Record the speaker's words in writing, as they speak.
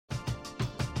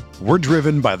We're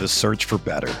driven by the search for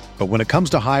better. But when it comes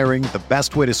to hiring, the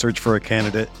best way to search for a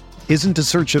candidate isn't to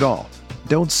search at all.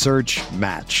 Don't search,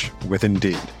 match with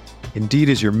Indeed. Indeed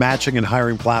is your matching and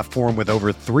hiring platform with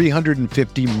over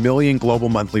 350 million global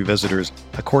monthly visitors,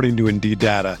 according to Indeed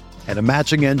data, and a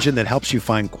matching engine that helps you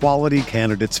find quality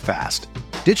candidates fast.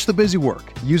 Ditch the busy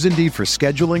work. Use Indeed for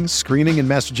scheduling, screening, and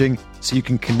messaging so you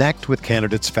can connect with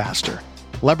candidates faster.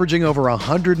 Leveraging over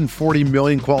 140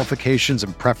 million qualifications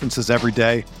and preferences every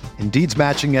day, Indeed's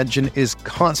matching engine is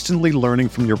constantly learning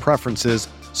from your preferences,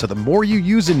 so the more you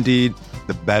use Indeed,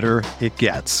 the better it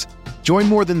gets. Join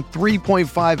more than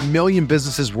 3.5 million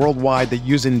businesses worldwide that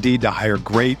use Indeed to hire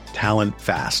great talent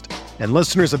fast. And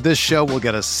listeners of this show will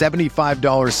get a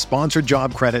 $75 sponsored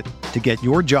job credit to get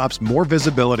your jobs more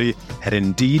visibility at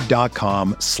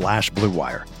Indeed.com/Blue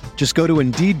Wire. Just go to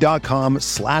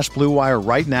Indeed.com/Blue Wire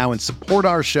right now and support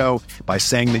our show by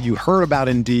saying that you heard about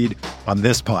Indeed on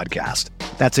this podcast.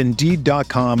 That's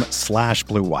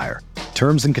Indeed.com/Blue Wire.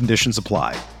 Terms and conditions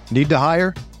apply. Need to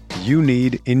hire? You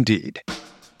need Indeed.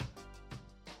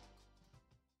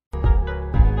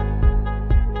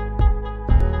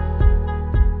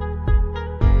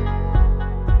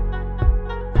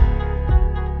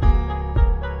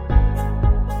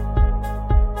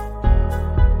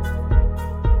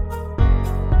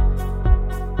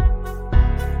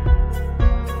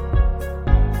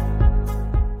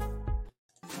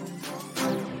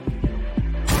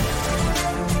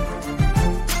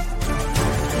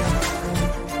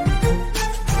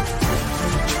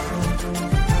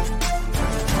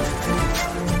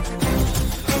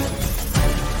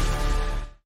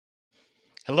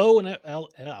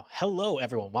 Hello,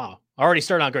 everyone. Wow. Already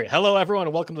starting out great. Hello, everyone,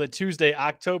 and welcome to the Tuesday,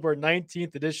 October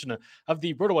 19th edition of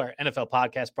the RotoWire NFL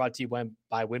podcast brought to you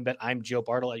by WynnBET. I'm Joe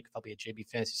Bartle. You can follow me at JB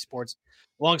Fantasy Sports.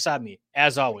 Alongside me,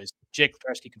 as always, Jake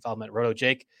Leversky. You can follow me at Roto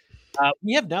Jake.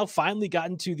 We have now finally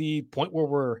gotten to the point where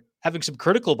we're having some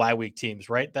critical bye week teams,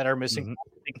 right, that are missing.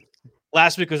 Mm-hmm.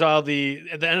 Last week was all the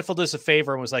NFL did us a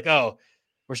favor and was like, oh,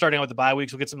 we're starting out with the bye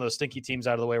weeks. We'll get some of those stinky teams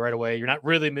out of the way right away. You're not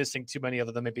really missing too many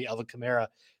other than maybe Alvin Kamara.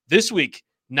 This week,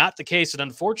 not the case. And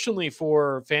unfortunately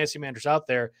for fantasy managers out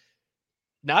there,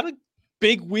 not a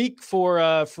big week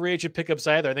for free agent pickups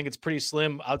either. I think it's pretty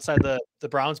slim outside the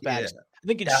Browns backs. Yeah. I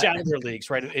think it's Shadow leagues,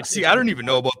 right? I don't even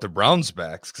know about the Browns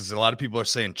backs because a lot of people are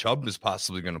saying Chubb is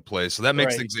possibly going to play. So that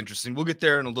makes things interesting. We'll get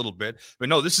there in a little bit. But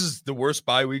no, this is the worst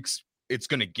bye weeks it's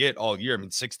going to get all year. I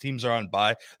mean, 6 teams are on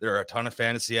bye. There are a ton of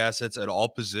fantasy assets at all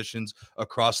positions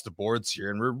across the boards here.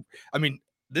 And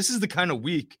this is the kind of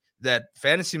week that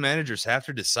fantasy managers have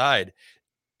to decide,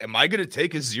 am I going to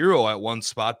take a 0 at one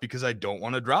spot because I don't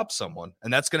want to drop someone?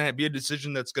 And that's going to be a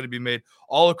decision that's going to be made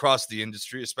all across the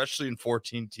industry, especially in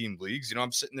 14-team leagues. You know,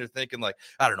 I'm sitting there thinking like,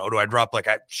 I don't know, do I drop like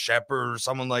a Shepard or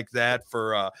someone like that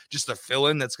for just a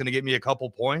fill-in that's going to get me a couple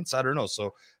points? I don't know.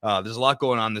 So there's a lot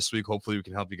going on this week. Hopefully we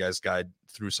can help you guys guide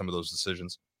through some of those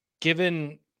decisions.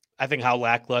 Given, I think, how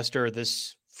lackluster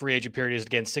this free agent period is,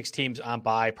 again, 6 teams on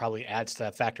bye probably adds to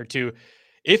that factor too.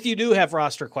 If you do have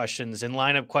roster questions and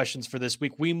lineup questions for this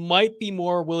week, we might be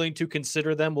more willing to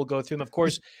consider them. We'll go through them. Of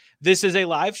course, this is a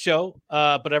live show,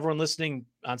 but everyone listening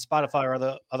on Spotify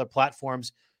or other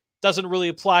platforms doesn't really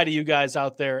apply to you guys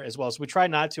out there as well. So we try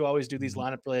not to always do these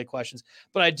lineup-related questions.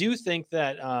 But I do think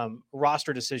that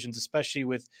roster decisions, especially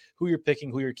with who you're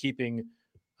picking, who you're keeping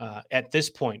at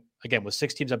this point, again, with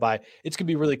 6 teams on bye, it's going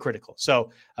to be really critical. So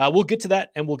we'll get to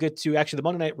that, and we'll get to actually the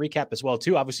Monday night recap as well,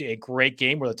 too. Obviously, a great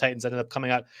game where the Titans ended up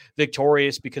coming out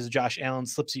victorious because of Josh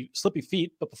Allen's slippy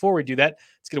feet. But before we do that,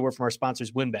 let's get a word from our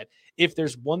sponsors, WynnBET. If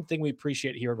there's one thing we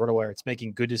appreciate here at RotoWire, it's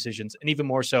making good decisions, and even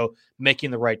more so,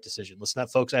 making the right decision. Listen up,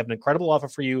 folks. I have an incredible offer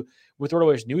for you with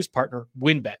RotoWire's newest partner,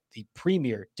 WynnBET, the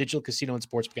premier digital casino and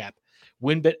sportsbook app.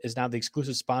 WynnBET is now the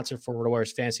exclusive sponsor for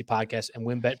RotoWire's fantasy podcast, and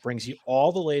WynnBET brings you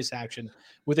all the latest action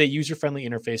with a user-friendly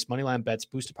interface, moneyline bets,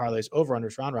 boosted parlays,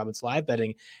 over-unders, round robins, live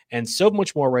betting, and so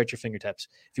much more right at your fingertips.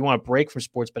 If you want a break from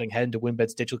sports betting, head into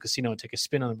WynnBET's digital casino and take a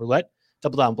spin on the roulette,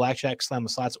 double down blackjack, slam the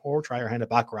slots, or try your hand at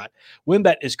baccarat.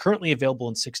 WynnBET is currently available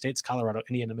in 6 states: Colorado,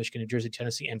 Indiana, Michigan, New Jersey,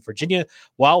 Tennessee, and Virginia.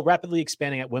 While rapidly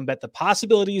expanding at WynnBET, the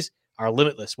possibilities are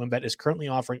limitless. WynnBET is currently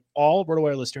offering all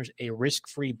RotoWire listeners a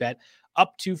risk-free bet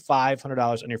up to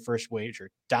 $500 on your first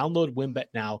wager. Download WynnBET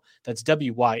now. That's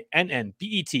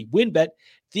WYNNBET. WynnBET,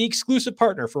 the exclusive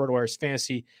partner for RotoWire's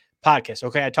fantasy podcast.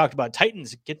 Okay, I talked about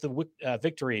Titans get the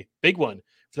victory, big one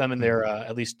for them in their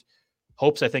at least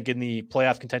hopes, I think, in the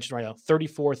playoff contention right now.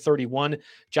 34-31.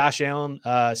 Josh Allen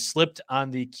slipped on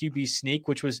the QB sneak,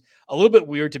 which was a little bit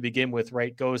weird to begin with,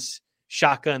 right? Goes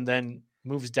shotgun, then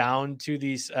moves down to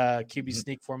these QB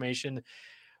sneak formation.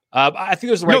 I think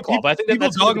it was the right call, but I think people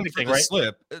that's dog the him big for thing, the right?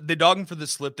 slip. They dog him for the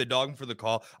slip. They dog him for the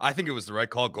call. I think it was the right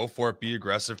call. Go for it. Be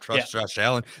aggressive. Trust Josh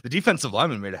Allen. The defensive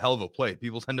lineman made a hell of a play.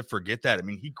 People tend to forget that. I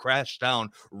mean, he crashed down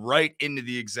right into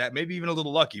the exact, maybe even a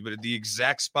little lucky, but at the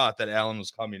exact spot that Allen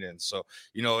was coming in. So,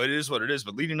 it is what it is.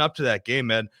 But leading up to that game,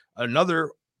 man, another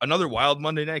wild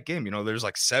Monday night game. There's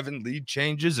like 7 lead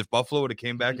changes. If Buffalo would have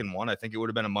came back and won, I think it would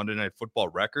have been a Monday Night Football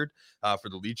record for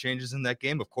the lead changes in that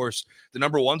game. Of course, the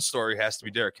number one story has to be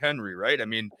Derrick Henry, right? I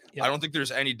mean, I don't think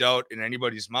there's any doubt in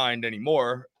anybody's mind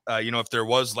anymore. If there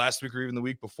was last week or even the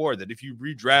week before, that if you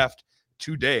redraft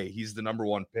today, he's the number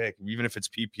one pick, even if it's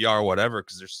PPR or whatever,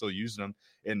 because they're still using him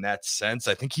in that sense.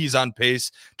 I think he's on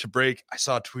pace to break. I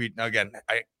saw a tweet. Now, again,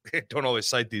 I don't always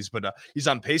cite these, but he's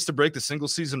on pace to break the single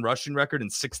season rushing record in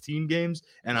 16 games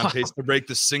and on pace to break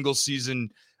the single season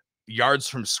yards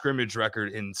from scrimmage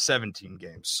record in 17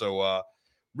 games. So,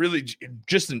 really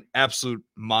just an absolute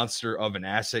monster of an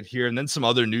asset here. And then some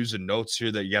other news and notes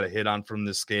here that you got to hit on from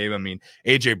this game. I mean,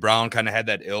 AJ Brown kind of had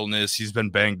that illness. He's been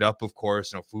banged up, of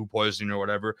course, food poisoning or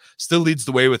whatever. Still leads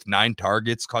the way with 9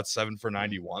 targets, caught 7 for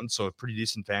 91. So a pretty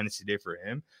decent fantasy day for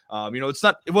him.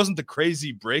 It wasn't the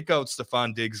crazy breakout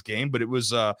Stephon Diggs game, but it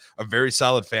was a very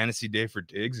solid fantasy day for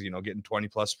Diggs, getting 20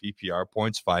 plus PPR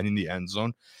points, finding the end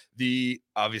zone.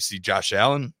 Obviously Josh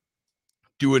Allen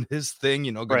doing his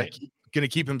thing, going to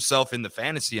keep himself in the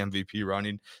fantasy MVP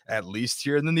running at least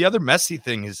here. And then the other messy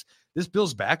thing is this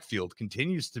Bills backfield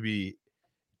continues to be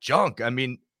junk. I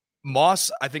mean,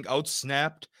 Moss, I think,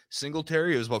 outsnapped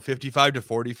Singletary. It was about 55 to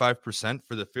 45%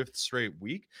 for the 5th straight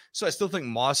week. So I still think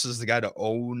Moss is the guy to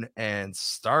own and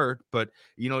start, but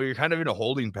you're kind of in a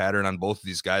holding pattern on both of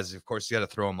these guys. Of course, you got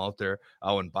to throw them out there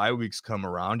when bye weeks come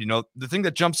around. The thing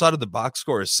that jumps out of the box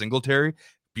score is Singletary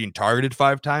being targeted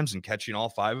 5 times and catching all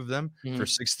 5 of them for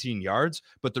 16 yards.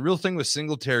 But the real thing with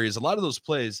Singletary is a lot of those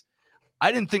plays,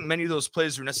 I didn't think many of those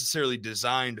plays were necessarily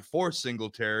designed for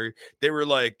Singletary. They were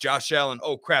like Josh Allen,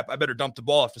 oh crap, I better dump the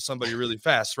ball off to somebody really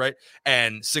fast, right?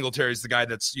 And Singletary's the guy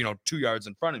that's, 2 yards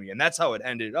in front of me. And that's how it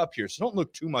ended up here. So don't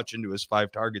look too much into his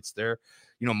 5 targets there.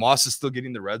 Moss is still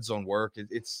getting the red zone work.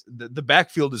 It's the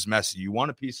backfield is messy. You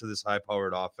want a piece of this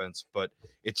high-powered offense, but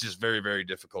it's just very, very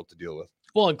difficult to deal with.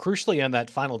 Well, and crucially on that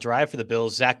final drive for the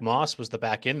Bills, Zach Moss was the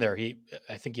back in there.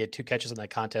 I think he had 2 catches in that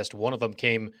contest. One of them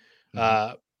came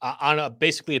on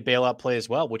basically a bailout play as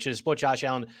well, which is what Josh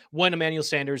Allen, when Emmanuel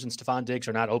Sanders and Stephon Diggs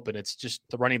are not open, it's just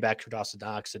the running back for Dawson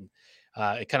Knox, and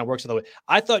it kind of works the way.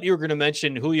 I thought you were going to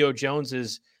mention Julio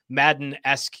Jones's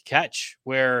Madden-esque catch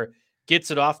where gets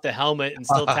it off the helmet and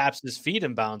still taps his feet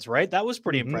in bounds, right? That was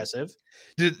pretty impressive.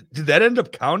 Did that end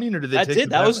up counting, or did they take it?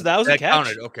 That was a catch.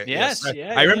 Counted. Okay. Yes.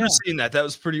 I remember seeing that. That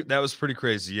was pretty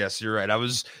crazy. Yes, you're right. I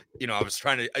was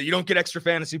trying to, you don't get extra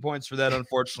fantasy points for that,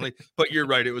 unfortunately, but you're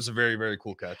right. It was a very, very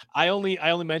cool catch. I only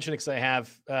mention it because I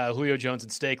have Julio Jones in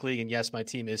Stake League, and yes, my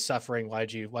team is suffering.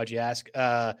 Why'd you ask?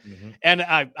 And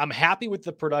I'm happy with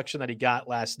the production that he got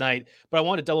last night, but I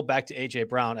want to double back to AJ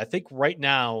Brown. I think right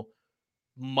now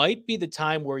might be the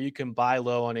time where you can buy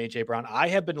low on AJ Brown. I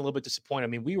have been a little bit disappointed. I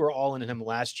mean, we were all in him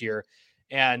last year,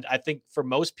 and I think for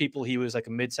most people, he was like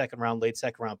a mid-second round, late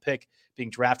second round pick being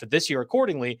drafted this year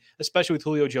accordingly, especially with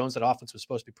Julio Jones. That offense was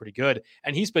supposed to be pretty good,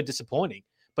 and he's been disappointing.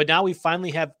 But now we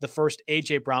finally have the first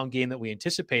AJ Brown game that we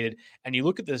anticipated, and you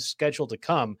look at the schedule to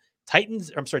come. Titans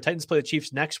play the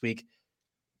Chiefs next week.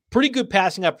 Pretty good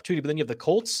passing opportunity, but then you have the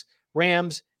Colts,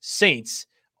 Rams, Saints,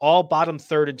 all bottom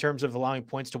third in terms of allowing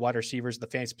points to wide receivers in the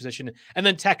fantasy position, and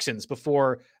then Texans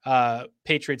before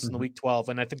Patriots in the week 12.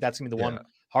 And I think that's going to be the one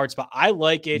hard spot. I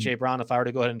like AJ Brown if I were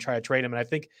to go ahead and try to trade him. And I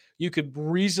think you could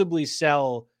reasonably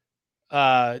sell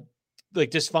like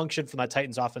dysfunction from that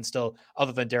Titans offense still,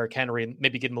 other than Derrick Henry, and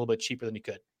maybe get him a little bit cheaper than you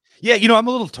could. Yeah. I'm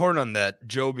a little torn on that,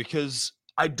 Joe, because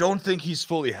I don't think he's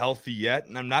fully healthy yet.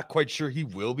 And I'm not quite sure he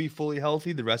will be fully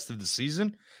healthy the rest of the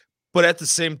season. But at the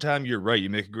same time, you're right. You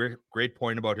make a great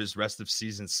point about his rest of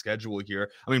season schedule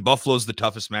here. I mean, Buffalo's the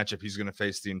toughest matchup he's going to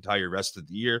face the entire rest of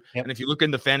the year. Yep. And if you look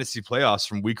in the fantasy playoffs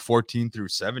from week 14 through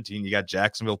 17, you got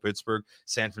Jacksonville, Pittsburgh,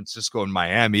 San Francisco, and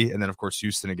Miami. And then, of course,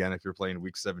 Houston again if you're playing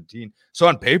week 17. So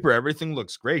on paper, everything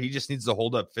looks great. He just needs to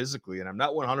hold up physically. And I'm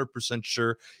not 100%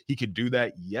 sure he could do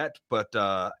that yet. But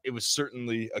it was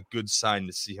certainly a good sign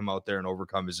to see him out there and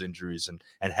overcome his injuries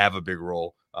and have a big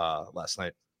role last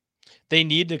night. They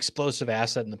need an explosive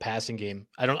asset in the passing game.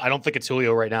 I don't think it's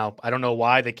Julio right now. I don't know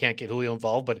why they can't get Julio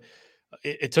involved, but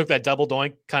it took that double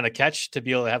doink kind of catch to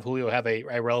be able to have Julio have a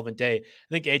relevant day. I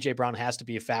think A.J. Brown has to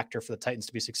be a factor for the Titans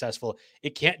to be successful.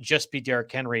 It can't just be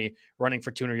Derrick Henry running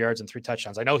for 200 yards and 3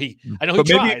 touchdowns. I know he but tries.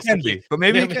 Maybe it can be. But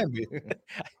maybe it can be.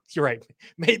 You're right.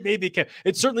 Maybe it can.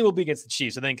 It certainly will be against the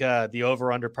Chiefs. I think the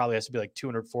over-under probably has to be like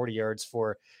 240 yards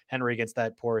for Henry against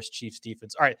that porous Chiefs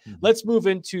defense. All right, let's move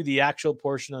into the actual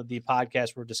portion of the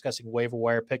podcast. We're discussing waiver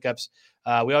wire pickups.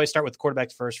 We always start with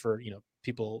quarterbacks first for,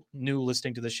 people new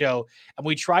listening to the show. And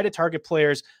we try to target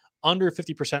players under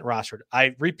 50% rostered.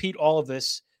 I repeat all of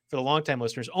this for the longtime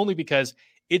listeners only because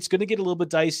it's going to get a little bit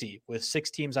dicey with 6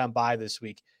 teams on bye this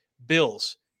week.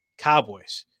 Bills,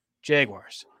 Cowboys,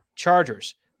 Jaguars,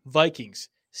 Chargers, Vikings,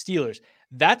 Steelers.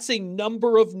 That's a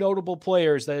number of notable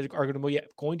players that are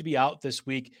going to be out this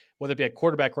week, whether it be a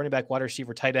quarterback, running back, wide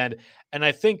receiver, tight end. And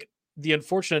I think the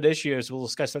unfortunate issue is, we'll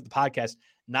discuss at the podcast,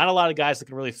 not a lot of guys that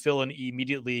can really fill in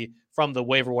immediately from the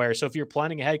waiver wire. So if you're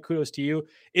planning ahead, kudos to you.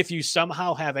 If you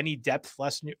somehow have any depth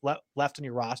left in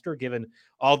your roster, given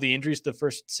all the injuries the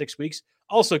first 6 weeks,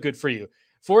 also good for you.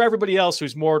 For everybody else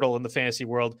who's mortal in the fantasy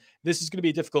world, this is going to be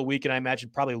a difficult week, and I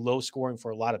imagine probably low scoring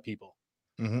for a lot of people.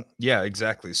 Yeah,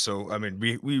 exactly. So, I mean,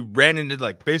 we ran into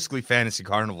basically fantasy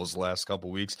carnivals the last couple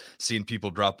of weeks, seeing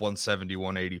people drop 170,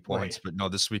 180 points. Right. But no,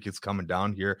 this week it's coming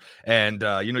down here. And,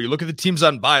 you look at the teams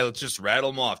on bye. Let's just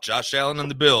rattle them off. Josh Allen on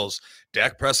the Bills,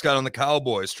 Dak Prescott on the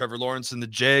Cowboys, Trevor Lawrence and the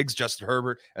Jags, Justin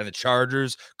Herbert and the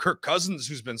Chargers, Kirk Cousins,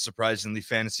 who's been surprisingly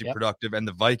fantasy productive, and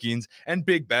the Vikings, and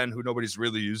Big Ben, who nobody's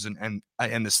really using, and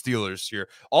the Steelers here.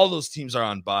 All those teams are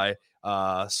on bye.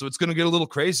 So it's going to get a little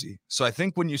crazy. So I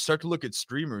think when you start to look at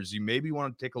streamers, you maybe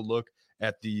want to take a look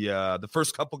at the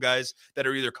first couple guys that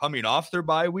are either coming off their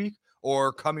bye week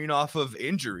or coming off of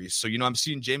injuries. So, I'm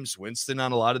seeing Jameis Winston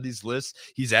on a lot of these lists.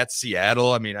 He's at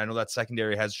Seattle. I mean, I know that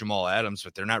secondary has Jamal Adams,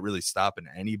 but they're not really stopping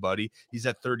anybody. He's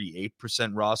at 38%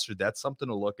 rostered. That's something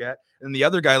to look at. And the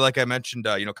other guy, like I mentioned,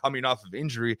 coming off of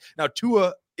injury. Now,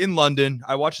 Tua in London,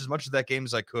 I watched as much of that game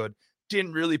as I could.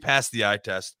 Didn't really pass the eye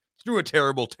test. Threw a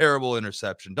terrible, terrible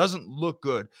interception. Doesn't look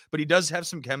good, but he does have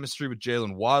some chemistry with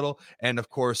Jalen Waddle. And, of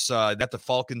course, got the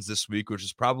Falcons this week, which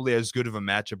is probably as good of a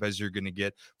matchup as you're going to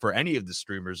get for any of the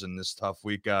streamers in this tough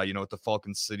week. With the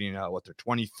Falcons sitting at, their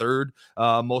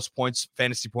 23rd most points,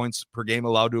 fantasy points per game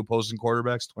allowed to opposing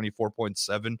quarterbacks,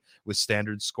 24.7 with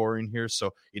standard scoring here.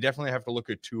 So you definitely have to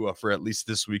look at Tua for at least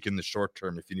this week in the short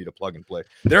term if you need a plug and play.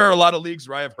 There are a lot of leagues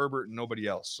where I have Herbert and nobody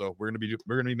else. So we're going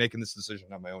to be making this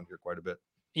decision on my own here quite a bit.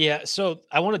 Yeah, so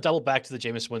I want to double back to the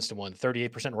Jameis Winston one,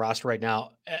 38% roster right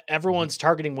now. Everyone's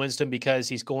targeting Winston because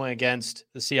he's going against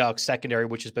the Seahawks secondary,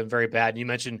 which has been very bad. And you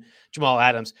mentioned Jamal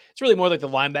Adams. It's really more like the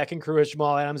linebacking crew is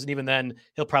Jamal Adams, and even then,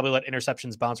 he'll probably let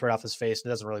interceptions bounce right off his face. It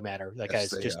doesn't really matter. That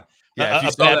guy's just a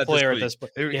bad player at this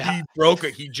point. He broke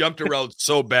it. He jumped around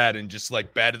so bad and just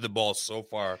batted the ball so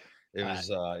far. It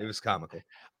was comical.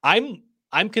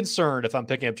 I'm concerned if I'm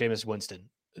picking up Jameis Winston.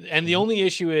 And the only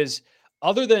issue is,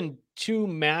 other than 2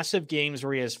 massive games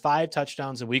where he has 5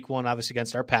 touchdowns in week 1, obviously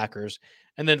against our Packers,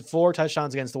 and then 4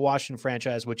 touchdowns against the Washington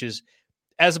franchise, which is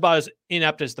about as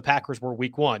inept as the Packers were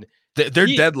week 1. They're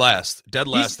dead last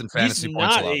in fantasy he's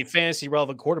points. Not a fantasy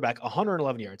relevant quarterback.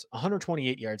 111 yards,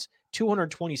 128 yards,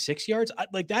 226 yards.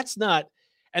 That's not,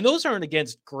 and those aren't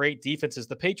against great defenses.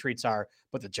 The Patriots are,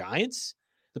 but the Giants,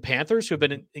 the Panthers, who have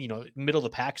been middle of the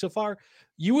pack so far,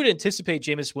 you would anticipate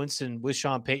Jameis Winston with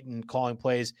Sean Payton calling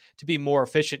plays to be more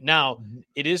efficient. Now,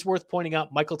 it is worth pointing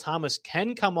out Michael Thomas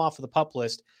can come off of the PUP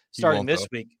list starting this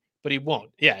week, but he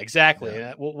won't. Yeah, exactly.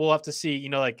 Yeah. We'll have to see.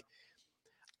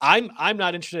 I'm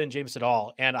not interested in Jameis at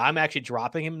all, and I'm actually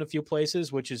dropping him in a few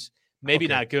places, which is maybe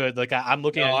not good. I'm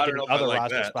looking at other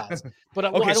roster spots, but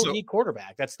I don't need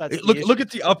quarterback. That's look at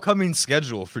the upcoming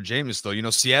schedule for Jameis though.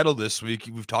 Seattle this week,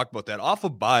 we've talked about that. Off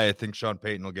of bye, I think Sean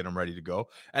Payton will get him ready to go,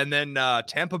 and then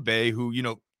Tampa Bay, who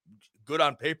good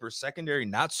on paper, secondary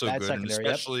not so good, and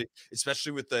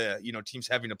especially with the teams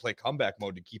having to play comeback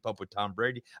mode to keep up with Tom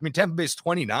Brady. I mean, Tampa Bay's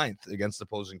 29th against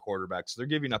opposing quarterbacks, so they're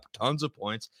giving up tons of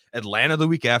points. Atlanta the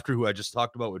week after, who I just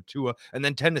talked about with Tua, and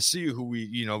then Tennessee, who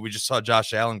we just saw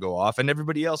Josh Allen go off, and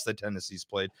everybody else that Tennessee's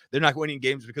played. They're not winning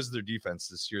games because of their defense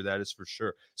this year, that is for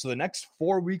sure. So the next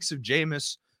 4 weeks of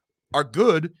Jameis are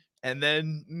good. And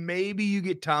then maybe you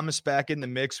get Thomas back in the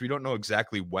mix. We don't know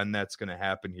exactly when that's going to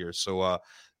happen here. So,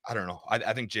 I don't know.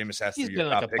 I think Jameis has to be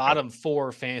a bottom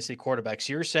 4 fantasy quarterback.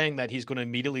 So you're saying that he's going to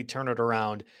immediately turn it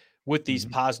around with these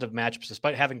positive matchups,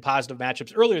 despite having positive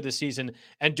matchups earlier this season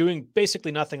and doing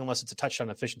basically nothing unless it's a touchdown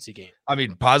efficiency game. I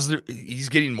mean, positive. He's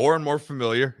getting more and more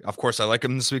familiar. Of course, I like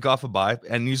him this week off of bye,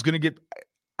 and he's going to get.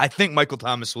 I think Michael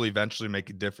Thomas will eventually make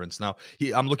a difference. Now,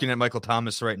 I'm looking at Michael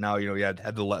Thomas right now. He had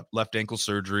the left ankle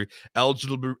surgery,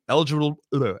 eligible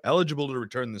to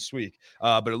return this week.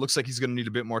 But it looks like he's going to need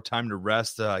a bit more time to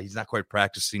rest. He's not quite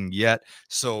practicing yet.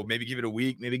 So maybe give it a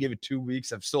week, maybe give it 2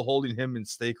 weeks. I'm still holding him in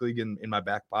Stake League in my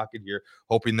back pocket here,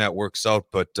 hoping that works out.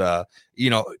 But,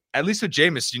 at least with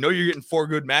Jameis, you're getting 4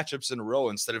 good matchups in a row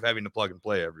instead of having to plug and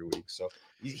play every week. So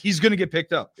he's going to get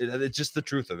picked up. It's just the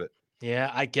truth of it.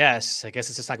 Yeah, I guess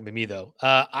it's just not gonna be me though.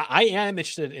 I am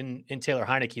interested in Taylor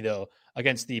Heinicke though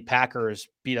against the Packers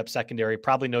beat up secondary.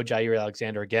 Probably no Jair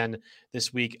Alexander again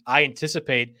this week. I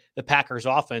anticipate the Packers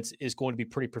offense is going to be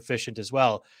pretty proficient as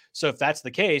well. So if that's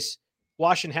the case,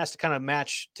 Washington has to kind of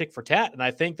match tick for tat, and I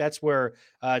think that's where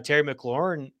Terry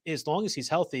McLaurin, as long as he's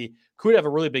healthy, could have a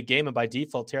really big game, and by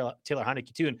default, Taylor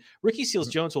Heinicke too. And Ricky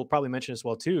Seals-Jones will probably mention as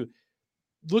well too,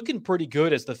 looking pretty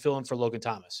good as the fill-in for Logan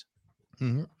Thomas.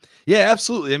 Mm-hmm. Yeah,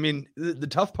 absolutely. I mean, the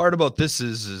tough part about this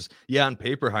is on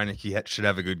paper, Heinicke should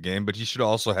have a good game, but he should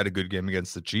also had a good game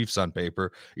against the Chiefs on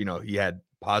paper. He had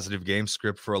positive game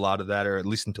script for a lot of that, or at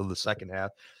least until the second half.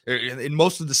 In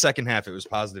most of the second half, it was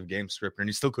positive game script, and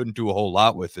he still couldn't do a whole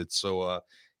lot with it. So,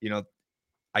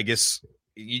 I guess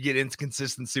you get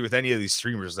inconsistency with any of these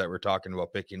streamers that we're talking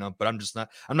about picking up, but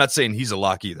I'm not saying he's a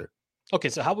lock either. Okay,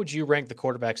 so how would you rank the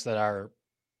quarterbacks that are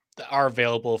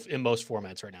available in most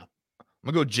formats right now?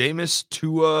 I'm going to go Jameis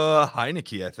to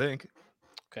Heinicke, I think.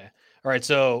 Okay. All right.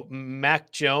 So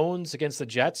Mac Jones against the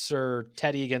Jets or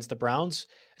Teddy against the Browns?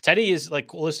 Teddy is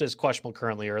listed as questionable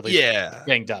currently, or at least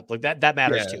banged up. Like that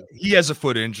matters too. He has a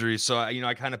foot injury. So,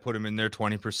 I kind of put him in there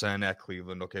 20% at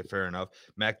Cleveland. Okay, fair enough.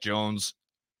 Mac Jones,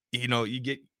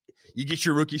 you get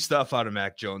your rookie stuff out of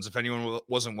Mac Jones. If anyone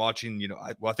wasn't watching,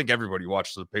 I think everybody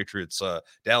watched the Patriots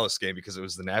Dallas game because it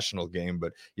was the national game.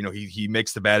 But he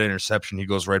makes the bad interception. He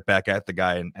goes right back at the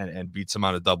guy and beats him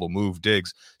on a double move,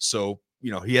 Diggs. So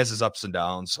he has his ups and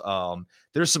downs.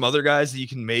 There's some other guys that you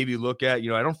can maybe look at.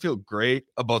 I don't feel great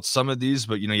about some of these,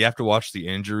 but you have to watch the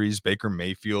injuries. Baker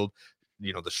Mayfield,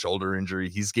 the shoulder injury.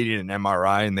 He's getting an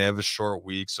MRI, and they have a short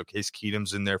week. So Case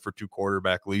Keenum's in there for 2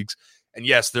 quarterback leagues. And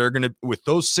yes, they're going to, with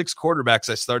those 6 quarterbacks,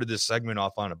 I started this segment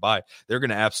off on a bye. There are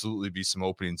going to absolutely be some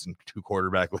openings in 2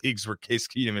 quarterback leagues where Case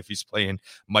Keenum, if he's playing,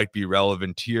 might be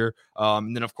relevant here.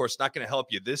 And then, of course, not going to help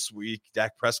you this week.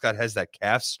 Dak Prescott has that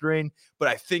calf strain, but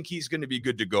I think he's going to be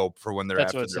good to go for when they're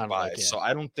after their bye. Like, yeah. So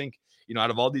I don't think, out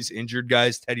of all these injured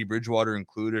guys, Teddy Bridgewater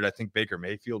included, I think Baker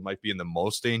Mayfield might be in the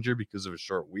most danger because of a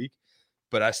short week.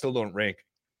 But I still don't rank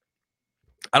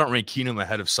Keenum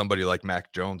ahead of somebody like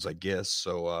Mac Jones, I guess.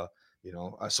 So,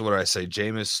 so what do I say?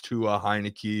 Jameis, Tua,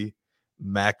 Heinicke,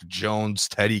 Mac Jones,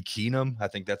 Teddy, Keenum. I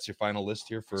think that's your final list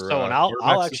here for. So, and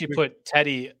I'll actually put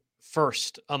Teddy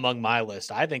first among my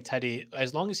list. I think Teddy,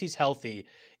 as long as he's healthy,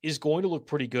 is going to look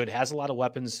pretty good. Has a lot of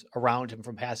weapons around him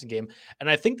from passing game, and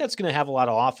I think that's going to have a lot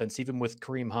of offense, even with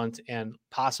Kareem Hunt and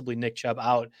possibly Nick Chubb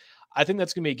out. I think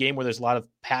that's going to be a game where there's a lot of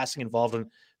passing involved. And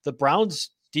the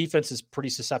Browns' defense is pretty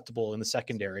susceptible in the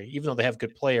secondary, even though they have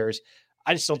good players.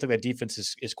 I just don't think that defense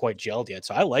is quite gelled yet.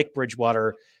 So I like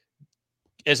Bridgewater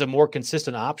as a more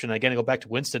consistent option. Again, I go back to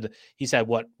Winston. He's had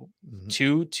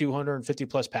 250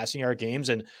 plus passing yard games,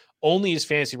 and only is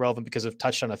fantasy relevant because of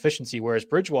touchdown efficiency. Whereas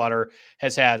Bridgewater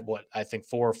has had 4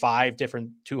 or 5 different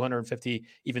 250,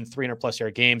 even 300 plus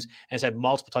yard games, and has had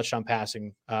multiple touchdown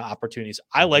passing opportunities.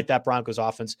 I like that Broncos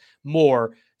offense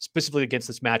more, specifically against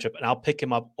this matchup, and I'll pick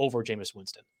him up over Jameis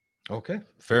Winston. Okay,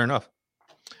 fair enough.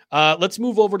 Let's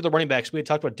move over to the running backs. We had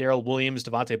talked about Darrell Williams,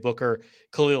 Devontae Booker,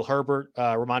 Khalil Herbert,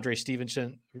 Ramondre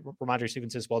Stevenson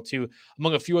as well too,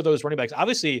 among a few of those running backs.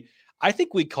 Obviously, I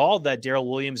think we called that Darrell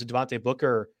Williams and Devontae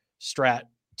Booker strat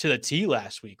to the T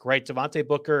last week, right? Devontae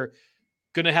Booker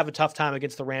going to have a tough time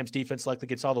against the Rams defense, likely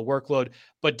gets all the workload.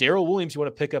 But Darrell Williams, you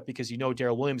want to pick up because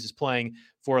Darrell Williams is playing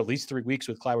for at least 3 weeks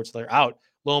with Clyde Edwards-Helaire out.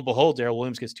 Lo and behold, Darrell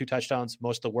Williams gets 2 touchdowns,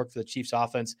 most of the work for the Chiefs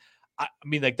offense. I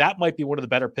mean, that might be one of the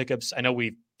better pickups. I know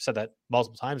we've said that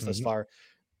multiple times thus far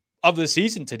of the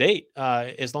season to date,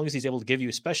 as long as he's able to give you,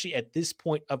 especially at this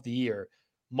point of the year,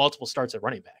 multiple starts at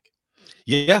running back.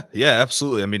 Yeah,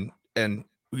 absolutely. I mean, and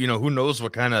who knows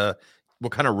what kind of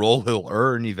role he'll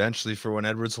earn eventually for when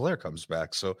Edwards-Helaire comes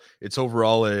back. So it's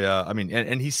overall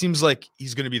and he seems like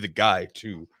he's going to be the guy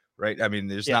too, right? I mean,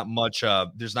 there's not much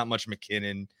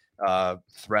McKinnon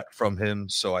threat from him.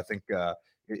 So I think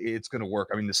it's going to work.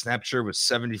 I mean, the snap share was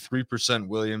 73%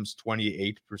 Williams,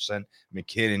 28%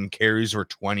 McKinnon. Carries were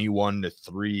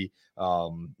 21-3.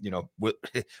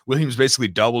 Williams basically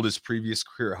doubled his previous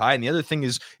career high. And the other thing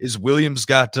is Williams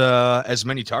got as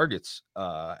many targets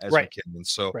as McKinnon.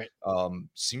 So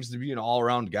seems to be an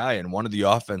all-around guy and one of the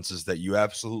offenses that you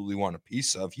absolutely want a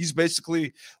piece of. He's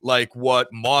basically like what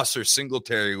Moss or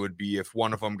Singletary would be if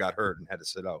one of them got hurt and had to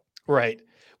sit out. Right.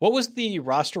 What was the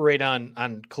roster rate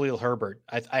on Khalil Herbert?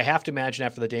 I have to imagine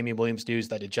after the Damian Williams news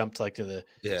that it jumped like to the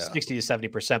 60 to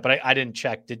 70%, but I didn't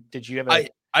check. Did you have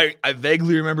I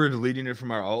vaguely remember deleting it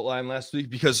from our outline last week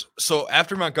because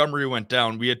after Montgomery went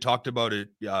down, we had talked about it,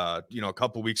 a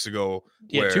couple weeks ago.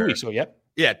 2 weeks ago. Yep.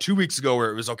 Yeah, 2 weeks ago where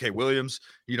it was, okay, Williams,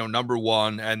 number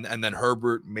one, and then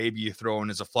Herbert maybe you throw in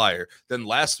as a flyer. Then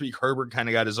last week, Herbert kind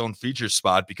of got his own feature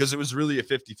spot because it was really a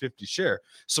 50-50 share.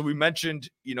 So we mentioned,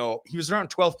 he was around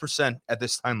 12% at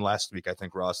this time last week, I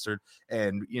think, rostered.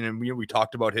 And, we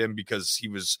talked about him because he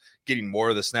was getting more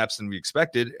of the snaps than we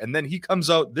expected. And then he comes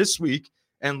out this week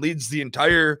and leads the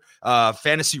entire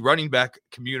fantasy running back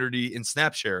community in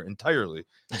snap share entirely.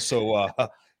 So,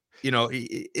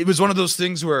 it was one of those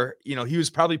things where, he was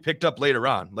probably picked up later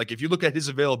on. Like if you look at his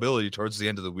availability towards the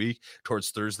end of the week, towards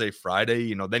Thursday,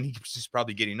 Friday, then he's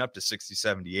probably getting up to 60,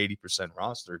 70, 80%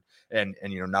 rostered. And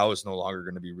now is no longer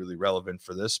going to be really relevant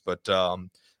for this. But I'm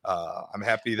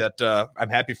happy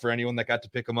for anyone that got to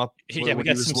pick him up. Yeah, we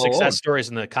got some success stories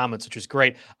in the comments, which is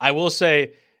great. I will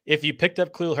say, if you picked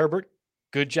up Khalil Herbert,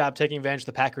 good job taking advantage of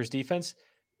the Packers defense.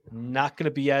 Not going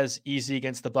to be as easy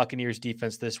against the Buccaneers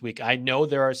defense this week. I know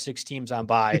there are 6 teams on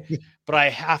bye, but I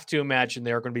have to imagine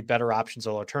there are going to be better options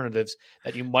or alternatives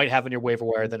that you might have in your waiver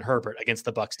wire than Herbert against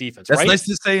the Bucs defense. That's nice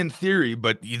to say in theory,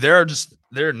 but there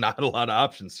are not a lot of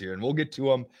options here, and we'll get to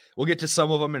them. We'll get to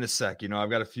some of them in a sec. I've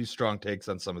got a few strong takes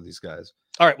on some of these guys.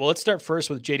 All right, well, let's start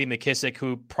first with J.D. McKissic,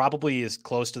 who probably is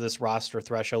close to this roster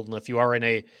threshold, and if you are in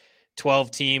a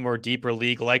 12-team or deeper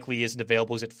league, likely isn't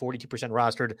available. He's at 42%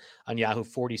 rostered on Yahoo,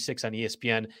 46 on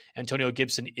ESPN. Antonio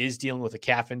Gibson is dealing with a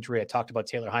calf injury. I talked about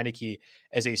Taylor Heineke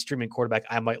as a streaming quarterback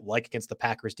I might like against the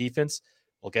Packers defense.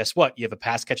 Well, guess what? You have a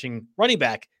pass-catching running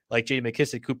back like J.D.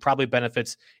 McKissic, who probably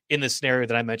benefits in the scenario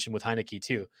that I mentioned with Heineke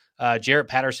too. Jarrett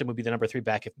Patterson would be the number 3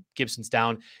 back if Gibson's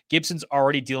down. Gibson's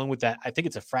already dealing with that. I think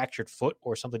it's a fractured foot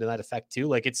or something to that effect too.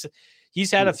 Like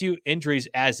he's had a few injuries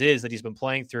as is that he's been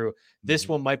playing through. This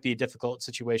one might be a difficult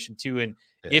situation too. And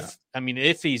if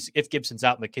Gibson's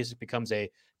out, McKissic becomes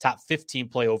a top 15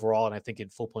 play overall, and I think in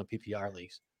full point PPR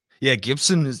leagues. Yeah,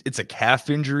 it's a calf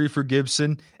injury for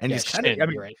Gibson, and he's kind of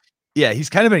right. Yeah, he's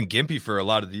kind of been gimpy for a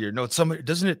lot of the year. No, it's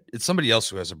somebody else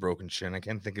who has a broken shin. I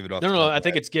can't think of it off. No, I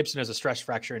think it's Gibson has a stress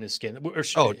fracture in his skin. His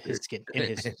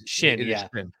shin. Yeah.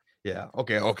 Yeah.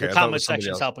 Okay. The comment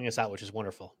section is helping us out, which is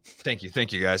wonderful. Thank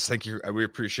you, guys. Thank you. We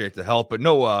appreciate the help. But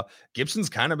no, Gibson's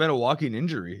kind of been a walking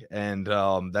injury, and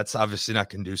that's obviously not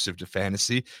conducive to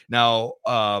fantasy. Now,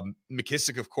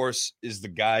 McKissic, of course, is the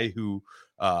guy who.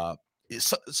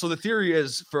 So the theory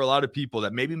is for a lot of people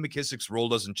that maybe McKissic's role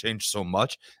doesn't change so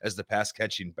much as the pass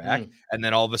catching back. And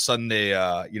then all of a sudden they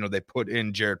put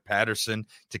in Jarrett Patterson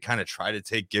to kind of try to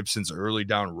take Gibson's early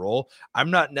down role. I'm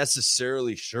not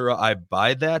necessarily sure I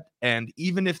buy that. And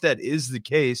even if that is the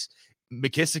case,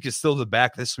 McKissic is still the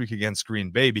back this week against Green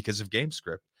Bay because of game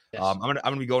script. Yes. I'm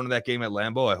gonna be going to that game at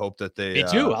Lambeau. I hope that they. Me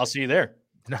too. I'll see you there.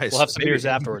 Nice. We'll have some beers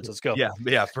afterwards. Let's go.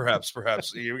 Yeah, perhaps.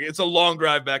 It's a long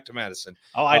drive back to Madison.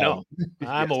 Oh, I know.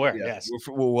 I'm aware. Yes.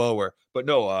 We're well aware. But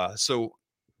no, so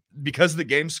because of the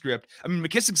game script, I mean,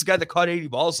 McKissic's a guy that caught 80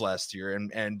 balls last year,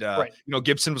 and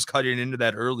Gibson was cutting into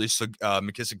that early, so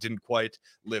McKissic didn't quite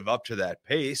live up to that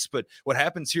pace. But what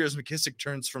happens here is McKissic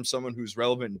turns from someone who's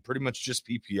relevant in pretty much just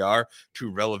PPR to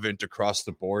relevant across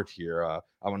the board here. I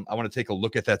want to take a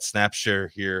look at that snap share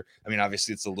here. I mean,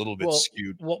 obviously it's a little bit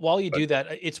skewed. While you do that,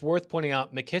 it's worth pointing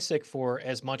out McKissic, for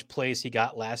as much plays he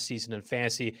got last season in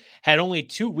fantasy, had only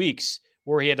 2 weeks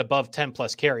where he had above 10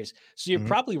 plus carries. So you're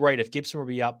probably right. If Gibson would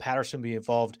be out, Patterson would be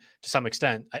involved to some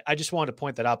extent. I just wanted to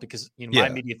point that out because my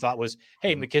immediate thought was,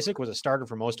 hey, McKissic was a starter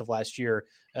for most of last year,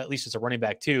 at least as a running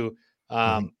back too.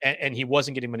 And he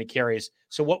wasn't getting many carries.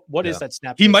 So what is that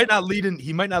snap? He might not lead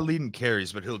in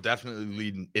carries, but he'll definitely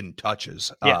lead in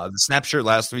touches. The snap share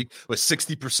last week was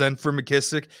 60% for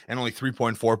McKissic and only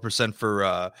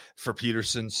 3.4% for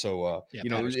Peterson. So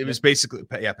it was basically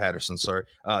Patterson. Sorry,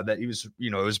 that he was.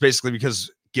 It was basically because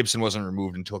Gibson wasn't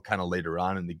removed until kind of later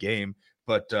on in the game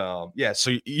But yeah,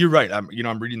 so you're right.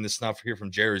 I'm reading this now here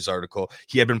from Jerry's article.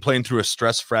 He had been playing through a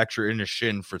stress fracture in his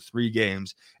shin for 3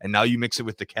 games, and now you mix it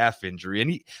with the calf injury.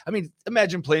 And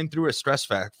imagine playing through a stress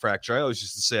fracture. I always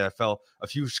used to say I fell a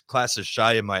few classes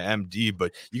shy of my MD,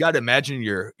 but you got to imagine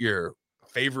you're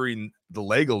favoring the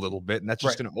leg a little bit, and that's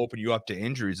just going to open you up to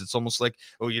injuries. It's almost like,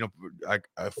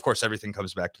 of course, everything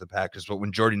comes back to the Packers, but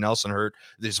when Jordy Nelson hurt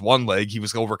his one leg, he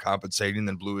was overcompensating,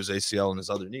 then blew his ACL and his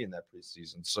other knee in that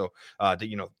preseason. So,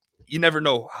 you never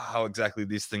know how exactly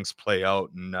these things play out.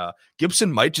 And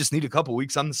Gibson might just need a couple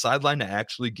weeks on the sideline to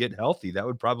actually get healthy. That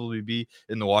would probably be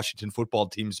in the Washington football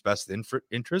team's best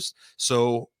interest.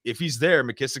 So if he's there,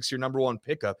 McKissic's your number 1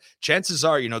 pickup. Chances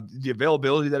are, the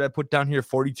availability that I put down here,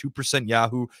 42%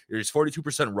 Yahoo, there's 42%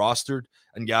 rostered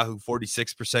on Yahoo,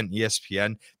 46%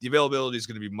 ESPN. The availability is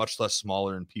going to be much less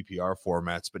smaller in PPR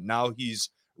formats, but now he's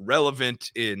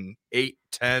relevant in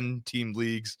 8-10 team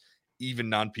leagues, even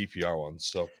non-PPR ones.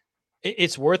 So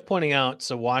it's worth pointing out,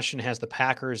 so Washington has the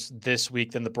Packers this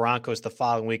week, then the Broncos the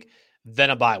following week, then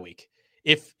a bye week.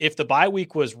 If the bye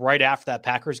week was right after that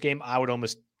Packers game, I would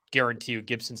almost guarantee you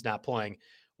Gibson's not playing.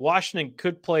 Washington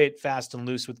could play it fast and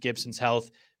loose with Gibson's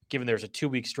health, given there's a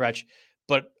 2-week stretch.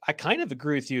 But I kind of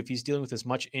agree with you. If he's dealing with as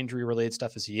much injury-related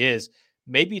stuff as he is,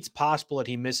 maybe it's possible that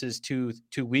he misses two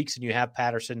weeks and you have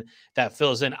Patterson that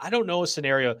fills in. I don't know a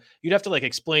scenario. You'd have to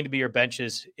explain to me your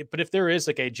benches. But if there is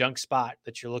a junk spot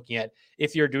that you're looking at,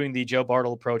 if you're doing the Joe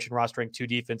Bartle approach and rostering 2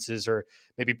 defenses or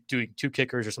maybe doing 2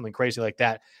 kickers or something crazy like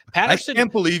that, Patterson. I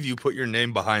can't believe you put your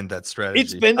name behind that strategy.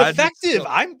 It's been effective.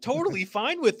 I'm totally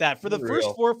fine with that. For the first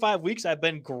 4 or 5 weeks, I've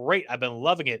been great. I've been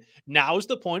loving it. Now is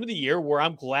the point of the year where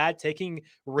I'm glad taking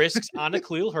risks on a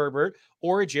Khalil Herbert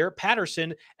or a Jarrett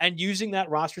Patterson and using that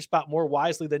roster spot more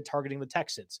wisely than targeting the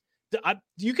Texans.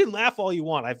 You can laugh all you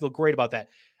want. I feel great about that.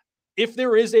 If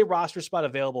there is a roster spot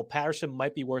available, Patterson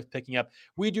might be worth picking up.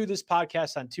 We do this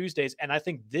podcast on Tuesdays, and I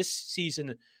think this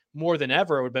season more than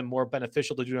ever, it would have been more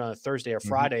beneficial to do it on a Thursday or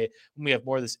Friday when we have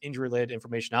more of this injury-related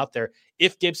information out there.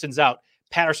 If Gibson's out,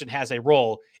 Patterson has a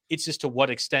role. It's just to what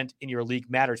extent in your league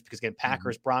matters because, again,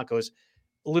 Packers, Broncos,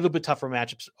 a little bit tougher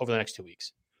matchups over the next 2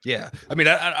 weeks. Yeah. we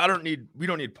don't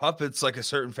need puppets like a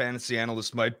certain fantasy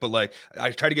analyst might, but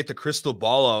I try to get the crystal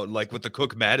ball out, with the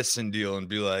Cook Madison deal and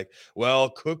be like,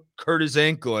 well, Cook hurt his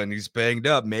ankle and he's banged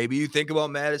up. Maybe you think about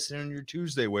Madison in your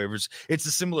Tuesday waivers. It's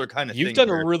a similar kind of thing. You've done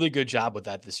a really good job with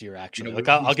that this year, actually.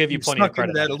 I'll give you plenty of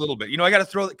credit. That a little bit. I got to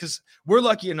throw it because we're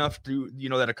lucky enough to,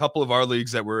 that a couple of our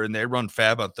leagues that we're in, they run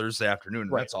Fab on Thursday afternoon.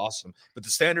 And That's awesome. But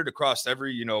the standard across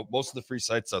every, most of the free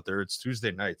sites out there, it's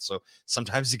Tuesday night. So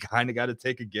sometimes you kind of got to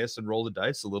take a guess and roll the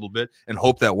dice a little bit and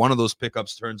hope that one of those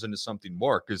pickups turns into something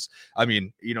more. Because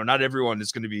not everyone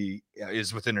is going to be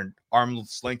within an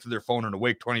arm's length of their phone and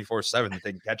awake 24/7 that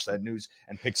they can catch that news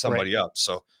and pick somebody up.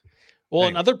 So, well,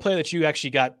 another play that you actually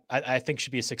got, I think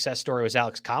should be a success story was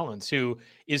Alex Collins, who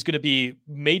is going to be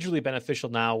majorly beneficial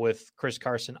now with Chris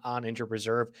Carson on injured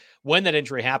reserve. When that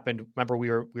injury happened, remember we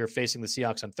were facing the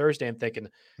Seahawks on Thursday and thinking,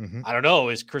 I don't know,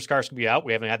 is Chris Carson going to be out?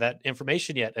 We haven't had that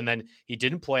information yet. And then he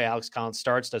didn't play. Alex Collins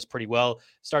starts, does pretty well,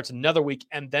 starts another week,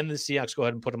 and then the Seahawks go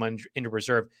ahead and put him on injured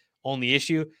reserve. Only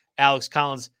issue, Alex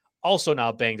Collins also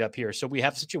now banged up here. So we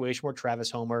have a situation where Travis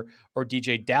Homer or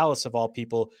DJ Dallas, of all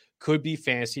people, could be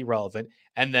fantasy relevant.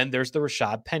 And then there's the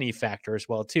Rashad Penny factor as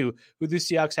well, too, who the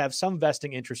Seahawks have some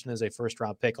vesting interest in as a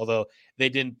first-round pick, although they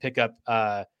didn't pick up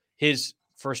his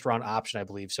first-round option, I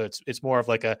believe. So it's more of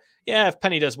if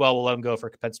Penny does well, we'll let him go for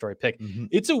a compensatory pick.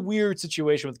 It's a weird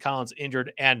situation with Collins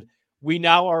injured, and we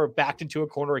now are backed into a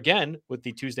corner again with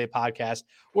the Tuesday podcast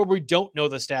where we don't know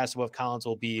the status of what Collins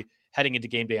will be heading into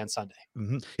game day on Sunday.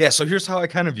 Yeah. So here's how I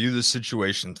kind of view this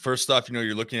situation. First off,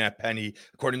 you're looking at Penny.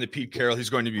 According to Pete Carroll, he's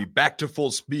going to be back to full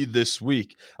speed this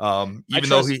week. Even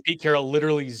though Pete Carroll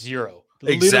literally zero.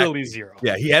 Exactly. Literally zero.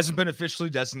 Yeah, he hasn't been officially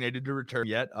designated to return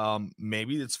yet.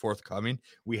 Maybe it's forthcoming.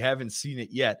 We haven't seen it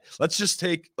yet. Let's just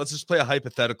play a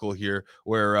hypothetical here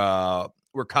where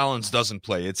Collins doesn't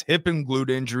play. It's hip and glute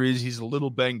injuries. He's a little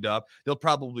banged up. They'll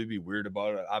probably be weird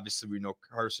about it. Obviously, we know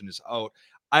Carson is out.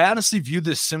 I honestly view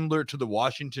this similar to the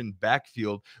Washington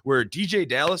backfield where DJ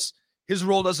Dallas, his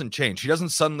role doesn't change. He doesn't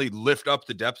suddenly lift up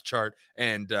the depth chart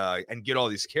and get all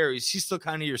these carries. He's still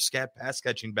kind of your scat pass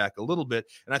catching back a little bit.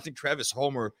 And I think Travis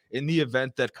Homer, in the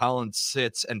event that Collins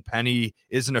sits and Penny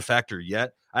isn't a factor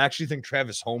yet, I actually think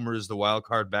Travis Homer is the wild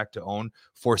card back to own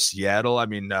for Seattle.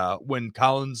 When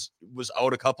Collins was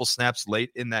out a couple snaps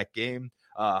late in that game,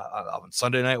 on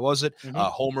Sunday night, was it?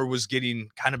 Homer was getting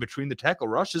kind of between the tackle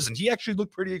rushes, and he actually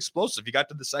looked pretty explosive. He got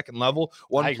to the second level,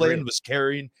 one play, and was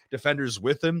carrying defenders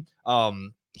with him.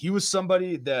 He was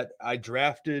somebody that I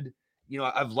drafted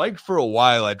I've liked for a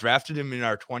while. I drafted him in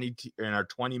our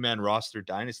 20-man roster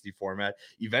dynasty format.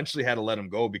 Eventually had to let him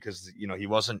go because he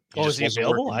wasn't. Is he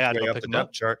available? I had to go pick him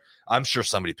up. Chart. I'm sure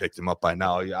somebody picked him up by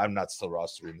now. I'm not still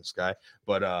rostering this guy,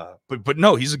 but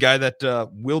no, he's a guy that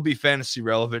will be fantasy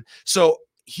relevant. So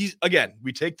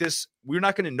we take this. We're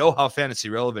not going to know how fantasy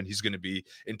relevant he's going to be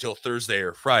until Thursday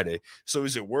or Friday. So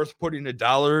is it worth putting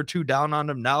 $1 or $2 down on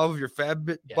him now of your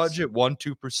fab budget,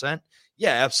 1-2%?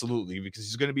 Yeah, absolutely, because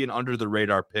he's going to be an under the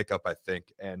radar pickup, I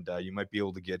think, and you might be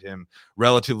able to get him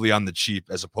relatively on the cheap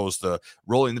as opposed to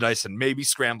rolling the dice and maybe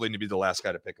scrambling to be the last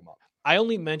guy to pick him up. I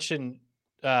only mentioned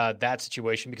that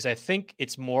situation because I think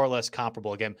it's more or less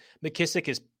comparable. Again, McKissick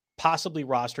is possibly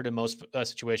rostered in most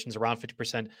situations around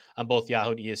 50% on both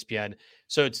Yahoo and ESPN.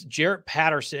 So it's Jarrett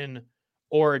Patterson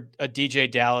or a DJ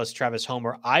Dallas, Travis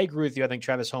Homer. I agree with you. I think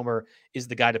Travis Homer is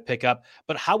the guy to pick up.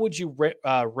 But how would you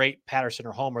rate Patterson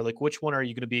or Homer? Like, which one are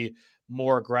you going to be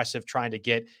more aggressive trying to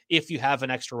get if you have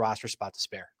an extra roster spot to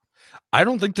spare? I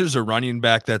don't think there's a running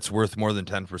back that's worth more than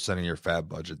 10% of your fab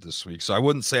budget this week. So I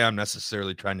wouldn't say I'm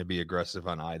necessarily trying to be aggressive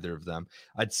on either of them.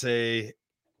 I'd say,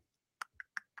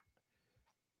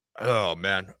 oh,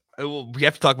 man. Well, we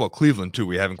have to talk about Cleveland too.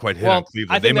 We haven't quite hit on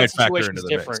Cleveland. I think they might factor into the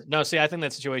different. Mix. No, see, I think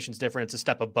that situation's different. It's a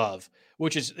step above,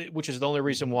 which is the only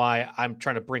reason why I'm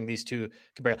trying to bring these two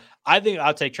compare. I think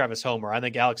I'll take Travis Homer. I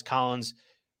think Alex Collins,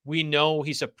 we know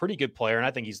he's a pretty good player, and I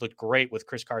think he's looked great with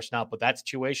Chris Carson out. But that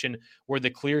situation where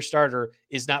the clear starter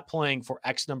is not playing for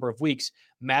X number of weeks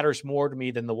matters more to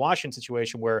me than the Washington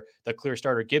situation where the clear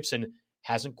starter Gibson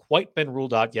hasn't quite been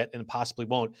ruled out yet and possibly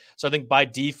won't. So I think by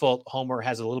default, Homer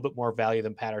has a little bit more value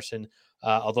than Patterson,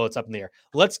 although it's up in the air.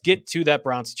 Let's get to that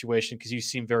Brown situation because you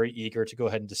seem very eager to go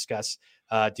ahead and discuss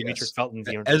Demetric Felton.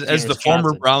 As the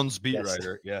former Browns beat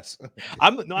writer, yes.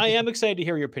 I am excited to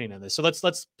hear your opinion on this. So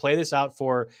let's play this out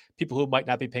for people who might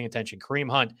not be paying attention. Kareem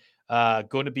Hunt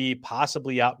going to be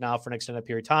possibly out now for an extended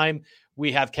period of time.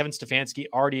 We have Kevin Stefanski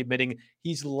already admitting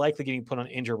he's likely getting put on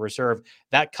injured reserve.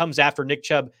 That comes after Nick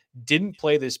Chubb didn't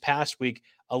play this past week.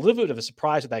 A little bit of a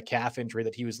surprise with that calf injury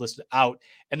that he was listed out.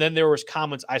 And then there was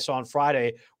comments I saw on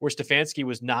Friday where Stefanski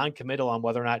was non-committal on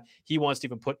whether or not he wants to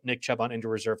even put Nick Chubb on injured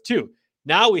reserve too.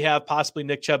 Now we have possibly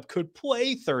Nick Chubb could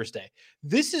play Thursday.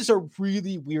 This is a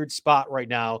really weird spot right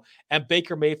now. And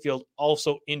Baker Mayfield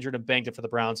also injured and banged it for the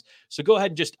Browns. So go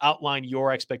ahead and just outline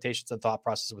your expectations and thought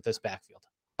process with this backfield.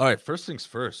 All right, first things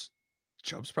first,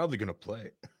 Chubb's probably going to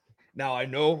play. Now, I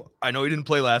know he didn't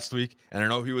play last week, and I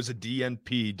know he was a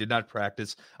DNP, did not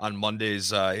practice on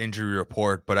Monday's injury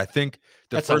report, but I think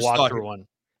that's first a walkthrough one.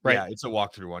 Right. Yeah, it's a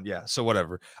walkthrough one. Yeah, so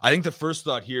whatever. I think the first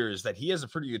thought here is that he has a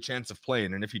pretty good chance of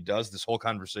playing, and if he does, this whole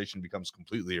conversation becomes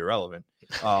completely irrelevant.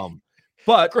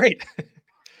 But great.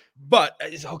 But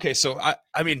okay, so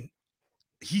I mean,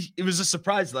 it was a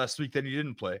surprise last week that he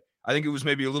didn't play. I think it was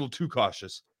maybe a little too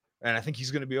cautious. And I think he's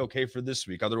going to be okay for this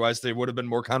week. Otherwise, there would have been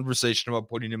more conversation about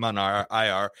putting him on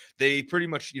IR. They pretty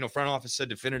much, front office said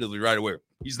definitively right away,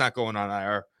 he's not going on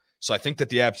IR. So I think that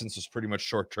the absence was pretty much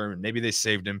short term. And maybe they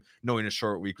saved him knowing a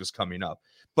short week was coming up.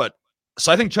 But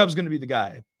so I think Chubb's going to be the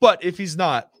guy. But if he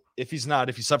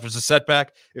suffers a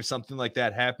setback, if something like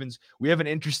that happens, we have an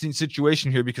interesting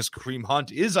situation here because Kareem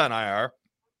Hunt is on IR.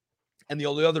 And the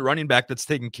only other running back that's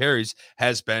taken carries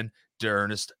has been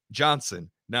D'Ernest Johnson.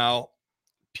 Now,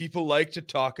 people like to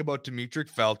talk about Demetric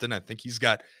Felton. I think he's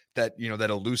got that, that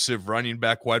elusive running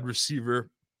back wide receiver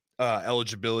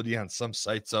eligibility on some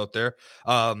sites out there.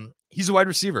 He's a wide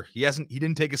receiver. He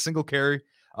didn't take a single carry.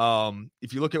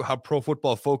 If you look at how Pro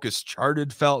Football Focus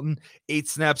charted Felton, 8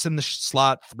 snaps in the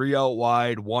slot, 3 out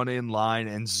wide, 1 in line,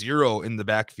 and 0 in the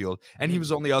backfield. And he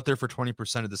was only out there for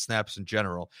 20% of the snaps in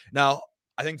general. Now,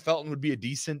 I think Felton would be a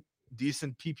decent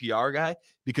PPR guy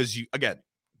because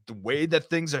the way that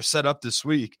things are set up this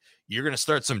week, you're going to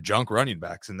start some junk running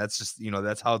backs, and that's just,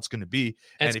 that's how it's going to be.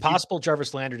 And it's possible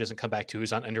Jarvis Landry doesn't come back too.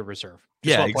 He's on under reserve.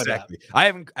 Yeah, exactly.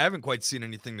 I haven't quite seen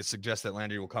anything to suggest that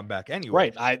Landry will come back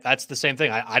anyway. Right. That's the same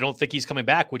thing. I don't think he's coming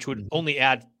back, which would only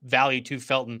add value to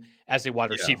Felton as a wide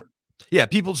receiver. Yeah,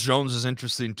 Peoples-Jones is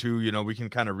interesting too. We can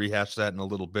kind of rehash that in a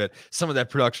little bit. Some of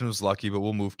that production was lucky, but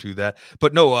we'll move to that.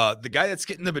 But no, the guy that's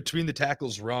getting the between the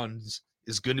tackles runs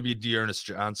is going to be D'Ernest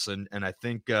Johnson, and I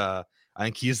think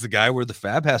he is the guy where the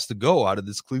fab has to go out of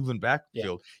this Cleveland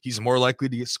backfield. Yeah. He's more likely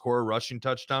to score a rushing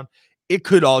touchdown. It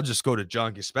could all just go to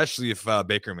junk, especially if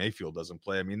Baker Mayfield doesn't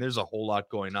play. I mean, there's a whole lot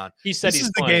going on. He said this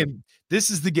is the game.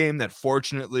 This is the game that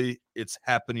fortunately it's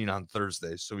happening on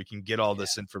Thursday, so we can get all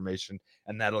this information,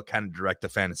 and that'll kind of direct the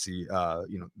fantasy,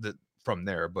 from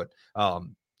there. But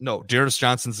No, D'Ernest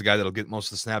Johnson's the guy that'll get most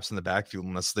of the snaps in the backfield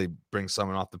unless they bring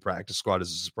someone off the practice squad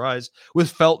as a surprise,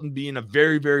 with Felton being a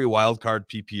very, very wild card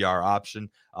PPR option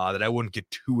that I wouldn't get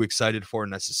too excited for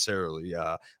necessarily.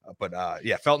 But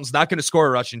Felton's not going to score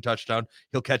a rushing touchdown.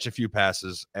 He'll catch a few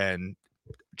passes, and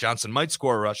Johnson might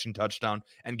score a rushing touchdown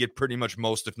and get pretty much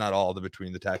most, if not all, of the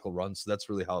between the tackle runs. So that's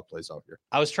really how it plays out here.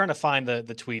 I was trying to find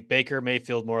the tweet. Baker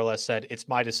Mayfield more or less said, "It's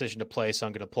my decision to play, so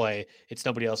I'm going to play. It's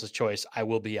nobody else's choice. I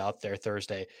will be out there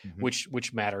Thursday,"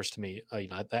 which matters to me.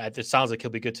 It sounds like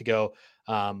he'll be good to go.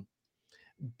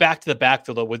 Back to the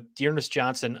backfield though, with D'Ernest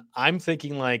Johnson, I'm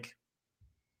thinking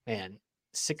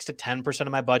 6 to 10%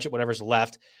 of my budget, whatever's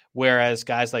left. Whereas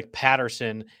guys like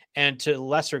Patterson, and to a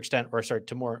lesser extent,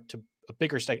 to a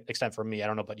bigger extent for me, I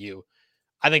don't know about you,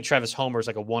 I think Travis Homer is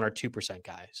like a 1 or 2%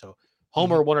 guy. So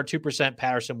Homer 1 or 2%,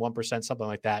 Patterson 1%, something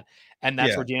like that. And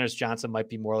that's where D'Ernest Johnson might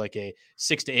be more like a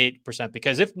 6 to 8%,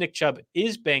 because if Nick Chubb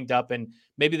is banged up and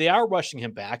maybe they are rushing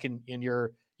him back, and in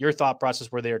your thought process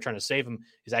where they are trying to save him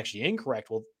is actually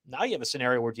incorrect. Well, now you have a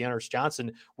scenario where D'Ernest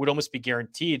Johnson would almost be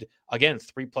guaranteed, again,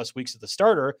 3+ weeks of the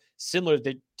starter, similar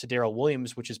to Darrell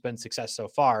Williams, which has been success so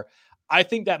far. I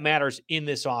think that matters in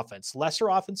this offense. Lesser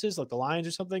offenses like the Lions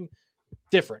or something,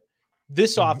 different.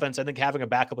 This offense, I think having a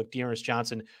backup like D'Ernest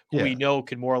Johnson, who we know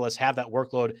can more or less have that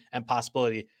workload and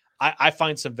possibility, I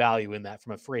find some value in that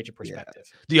from a free agent perspective.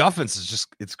 Yeah. The offense is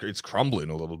just it's crumbling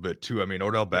a little bit too. I mean,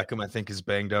 Odell Beckham, I think, is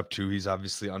banged up too. He's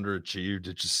obviously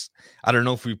underachieved. I don't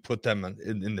know if we put them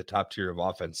in the top tier of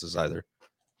offenses either.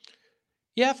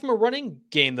 Yeah, from a running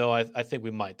game though, I think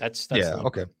we might. That's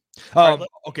okay.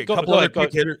 Okay, couple other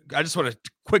quick hitter. I just want to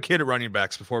quick hit at running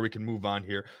backs before we can move on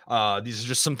here. These are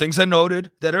just some things I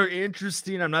noted that are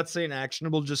interesting. I'm not saying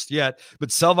actionable just yet,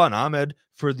 but Salvon Ahmed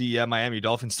for the Miami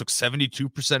Dolphins took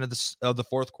 72% of the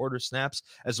fourth quarter snaps,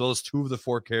 as well as 2 of the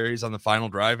 4 carries on the final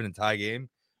drive in a tie game.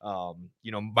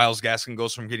 Myles Gaskin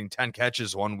goes from getting 10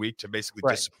 catches one week to basically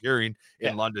disappearing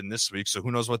in London this week. So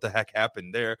who knows what the heck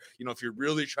happened there? If you're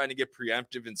really trying to get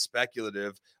preemptive and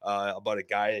speculative about a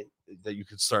guy that you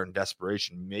could start in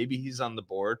desperation, maybe he's on the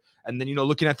board. And then,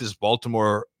 looking at this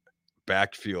Baltimore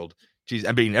backfield, geez,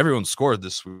 I mean, everyone scored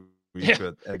this week.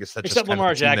 But I guess that's except just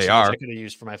Lamar Jackson, which I could have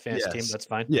used for my fantasy team. That's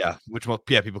fine. Yeah,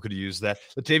 people could have used that.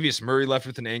 Latavius Murray left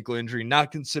with an ankle injury, not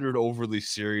considered overly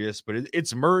serious, but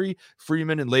it's Murray,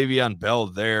 Freeman, and Le'Veon Bell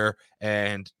there,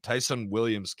 and Tyson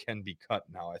Williams can be cut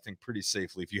now, I think, pretty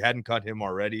safely. If you hadn't cut him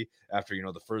already after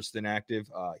the first inactive,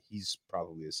 he's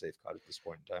probably a safe cut at this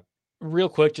point in time. Real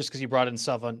quick, just because you brought in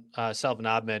Salvon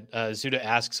Ahmed, Zuda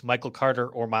asks Michael Carter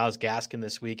or Myles Gaskin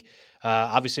this week.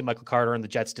 Obviously, Michael Carter and the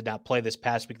Jets did not play this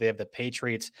past week. They have the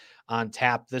Patriots on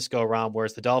tap this go around,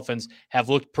 whereas the Dolphins have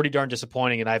looked pretty darn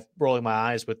disappointing, and I've rolling my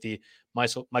eyes with the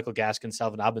Michael Gaskin,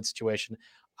 Salvon Ahmed situation.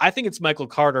 I think it's Michael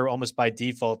Carter almost by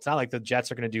default. It's not like the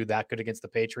Jets are going to do that good against the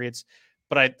Patriots,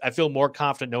 but I feel more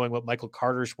confident knowing what Michael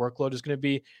Carter's workload is going to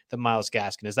be than Myles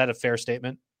Gaskin. Is that a fair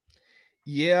statement?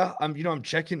 Yeah, I'm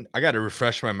checking. I got to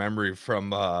refresh my memory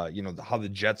from how the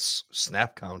Jets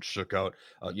snap count shook out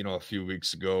a few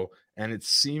weeks ago, and it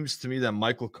seems to me that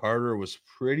Michael Carter was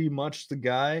pretty much the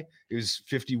guy. It was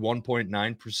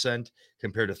 51.9%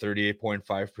 compared to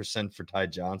 38.5% for Ty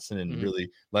Johnson, and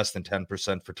really less than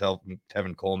 10% for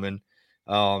Tevin Coleman.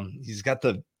 He's got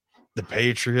the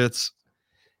Patriots.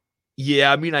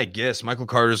 Yeah, I mean, I guess Michael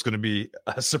Carter is going to be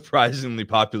a surprisingly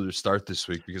popular start this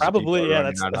week because probably,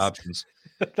 that's options.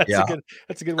 That's a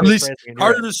good way. At least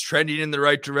Carter's trending in the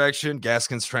right direction.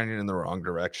 Gaskin's trending in the wrong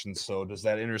direction. So does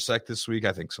that intersect this week?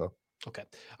 I think so. Okay.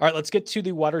 All right, let's get to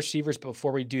the wide receivers. But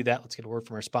before we do that, let's get a word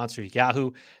from our sponsor,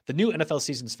 Yahoo. The new NFL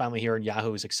season is finally here, and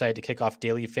Yahoo is excited to kick off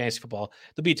daily fantasy football.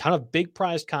 There'll be a ton of big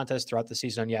prize contests throughout the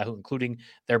season on Yahoo, including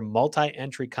their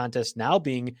multi-entry contest now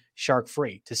being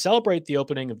shark-free. To celebrate the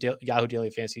opening of Yahoo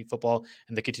Daily Fantasy Football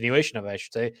and the continuation of it, I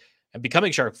should say, and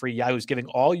becoming shark-free, Yahoo is giving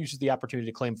all users the opportunity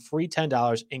to claim free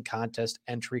 $10 in contest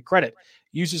entry credit.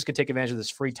 Users can take advantage of this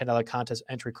free $10 contest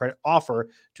entry credit offer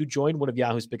to join one of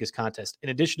Yahoo's biggest contests. In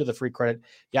addition to the free credit,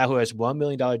 Yahoo has $1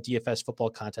 million DFS football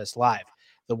contest live.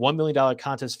 The $1 million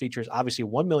contest features obviously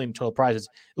 $1 million total prizes,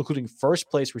 including first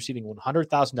place receiving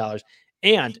 $100,000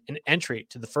 and an entry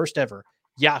to the first ever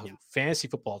Yahoo Fantasy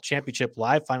Football Championship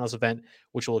Live Finals event,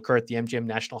 which will occur at the MGM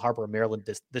National Harbor of Maryland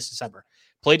this December.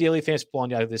 Play daily fantasy football on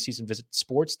Yahoo this season. Visit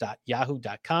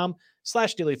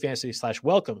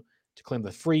sports.yahoo.com/dailyfantasy/welcome to claim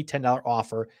the free $10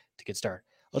 offer to get started.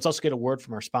 Let's also get a word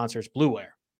from our sponsors, Blue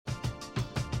Wire.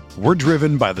 We're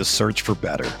driven by the search for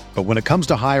better. But when it comes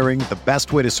to hiring, the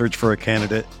best way to search for a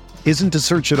candidate isn't to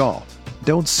search at all.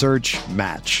 Don't search,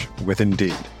 match with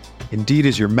Indeed. Indeed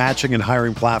is your matching and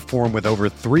hiring platform with over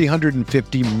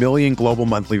 350 million global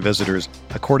monthly visitors,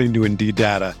 according to Indeed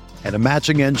data, and a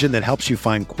matching engine that helps you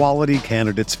find quality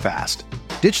candidates fast.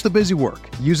 Ditch the busy work.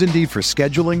 Use Indeed for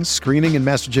scheduling, screening, and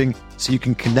messaging so you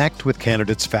can connect with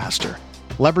candidates faster.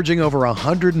 Leveraging over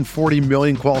 140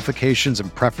 million qualifications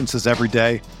and preferences every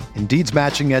day, Indeed's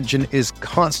matching engine is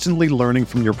constantly learning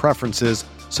from your preferences,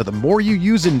 so the more you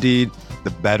use Indeed,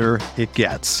 the better it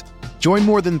gets. Join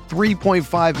more than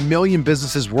 3.5 million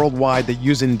businesses worldwide that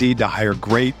use Indeed to hire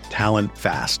great talent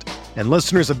fast. And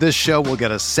listeners of this show will get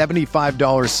a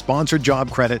 $75 sponsored job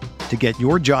credit to get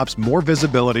your jobs more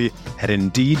visibility at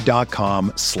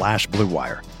Indeed.com/Blue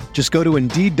Wire. Just go to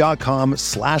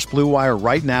Indeed.com/Blue Wire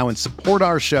right now and support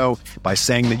our show by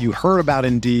saying that you heard about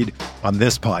Indeed on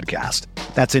this podcast.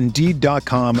 That's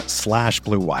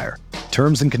Indeed.com/Blue Wire.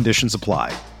 Terms and conditions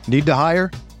apply. Need to hire?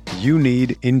 You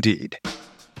need Indeed.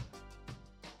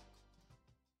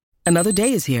 Another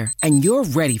day is here, and you're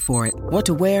ready for it. What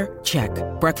to wear? Check.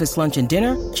 Breakfast, lunch, and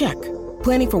dinner? Check.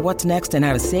 Planning for what's next and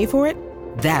how to save for it?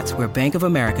 That's where Bank of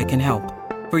America can help.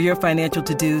 For your financial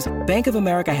to-dos, Bank of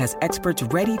America has experts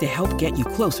ready to help get you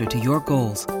closer to your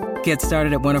goals. Get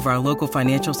started at one of our local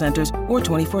financial centers or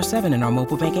 24/7 in our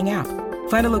mobile banking app.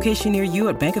 Find a location near you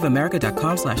at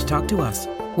bankofamerica.com/talktous.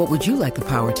 What would you like the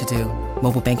power to do?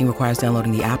 Mobile banking requires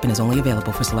downloading the app and is only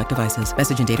available for select devices.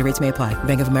 Message and data rates may apply.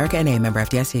 Bank of America NA, member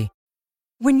FDIC.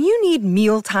 When you need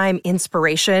mealtime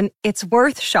inspiration, it's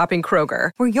worth shopping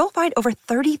Kroger, where you'll find over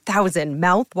 30,000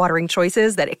 mouth-watering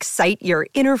choices that excite your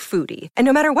inner foodie. And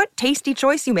no matter what tasty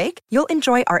choice you make, you'll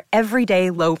enjoy our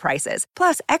everyday low prices,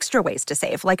 plus extra ways to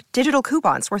save, like digital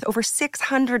coupons worth over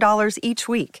 $600 each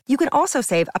week. You can also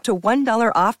save up to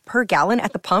 $1 off per gallon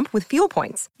at the pump with fuel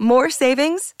points. More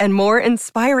savings and more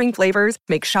inspiring flavors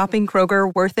make shopping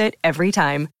Kroger worth it every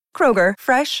time. Kroger,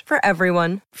 fresh for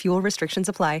everyone. Fuel restrictions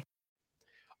apply.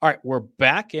 All right, we're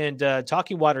back and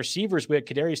talking wide receivers. We had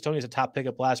Kadarius Toney as a top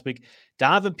pickup last week.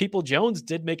 Donovan Peoples-Jones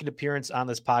did make an appearance on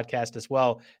this podcast as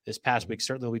well this past week.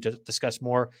 Certainly, we discussed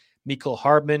more. Mecole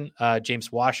Hardman,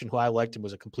 James Washington, who I liked and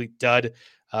was a complete dud,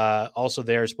 also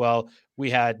there as well. We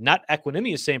had not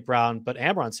Equanimeous St. Brown, but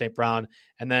Amon-Ra St. Brown,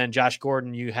 and then Josh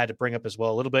Gordon. You had to bring up as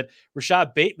well a little bit.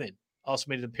 Rashad Bateman also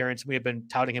made an appearance. We have been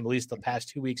touting him at least the past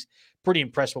 2 weeks. Pretty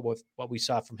impressed with what we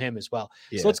saw from him as well.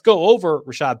 Yeah. So let's go over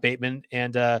Rashad Bateman.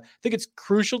 And I think it's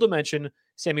crucial to mention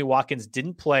Sammy Watkins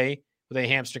didn't play with a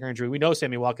hamstring injury. We know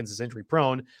Sammy Watkins is injury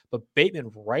prone, but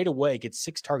Bateman right away gets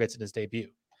 6 targets in his debut.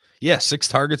 Yeah, 6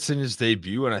 targets in his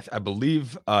debut, and I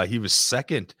believe he was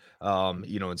second,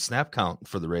 in snap count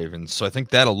for the Ravens. So I think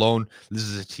that alone, this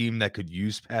is a team that could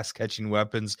use pass catching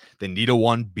weapons. They need a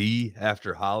 1B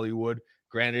after Hollywood.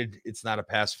 Granted, it's not a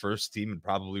pass-first team and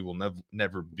probably will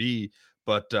never be,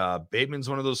 but Bateman's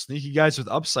one of those sneaky guys with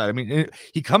upside. I mean,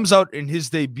 he comes out in his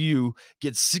debut,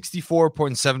 gets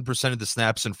 64.7% of the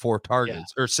snaps and 4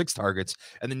 targets, or 6 targets,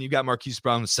 and then you got Marquise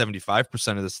Brown with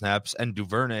 75% of the snaps, and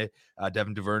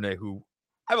Devin Duvernay, who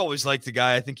I've always liked the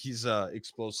guy. I think he's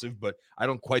explosive, but I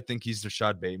don't quite think he's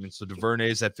Rashad Bateman. So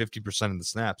Duvernay is at 50% of the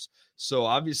snaps. So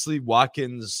obviously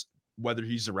Watkins, whether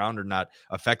he's around or not,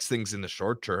 affects things in the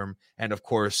short term. And of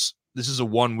course, this is a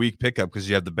 1-week pickup because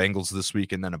you have the Bengals this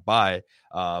week and then a bye.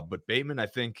 But Bateman, I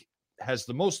think, has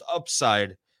the most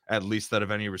upside, at least out of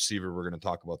any receiver we're going to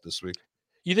talk about this week.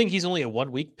 You think he's only a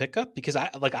 1-week pickup? Because I'm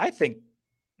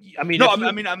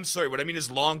sorry. What I mean is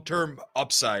long-term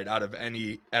upside out of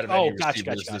any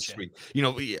receivers this week.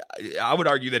 I would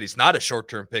argue that he's not a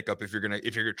short-term pickup if you're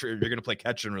gonna play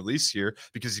catch and release here,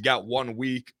 because you got 1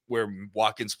 week where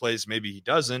Watkins plays, maybe he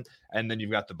doesn't, and then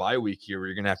you've got the bye week here where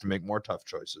you're gonna have to make more tough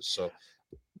choices. So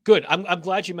good. I'm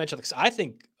glad you mentioned this. I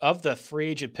think of the free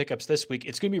agent pickups this week,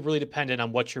 it's going to be really dependent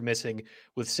on what you're missing.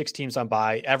 With 6 teams on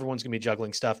bye, everyone's going to be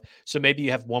juggling stuff. So maybe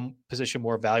you have one position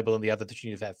more valuable than the other that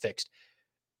you need to have fixed.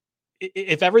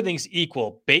 If everything's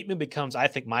equal, Bateman becomes, I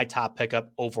think, my top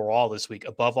pickup overall this week,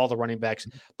 above all the running backs,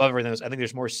 above everything else. I think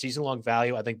there's more season-long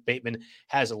value. I think Bateman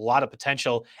has a lot of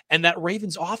potential, and that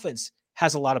Ravens offense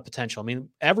has a lot of potential. I mean,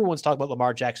 everyone's talking about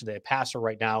Lamar Jackson, a passer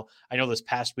right now. I know this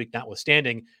past week,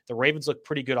 notwithstanding, the Ravens look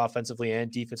pretty good offensively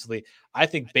and defensively. I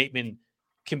think Bateman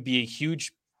can be a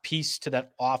huge piece to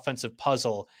that offensive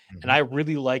puzzle, and I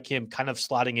really like him kind of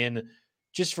slotting in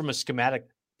just from a schematic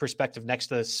perspective next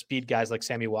to speed guys like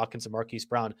Sammy Watkins and Marquise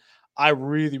Brown. I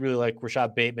really, really like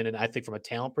Rashad Bateman, and I think from a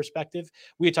talent perspective,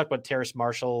 we had talked about Terrace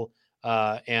Marshall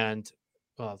and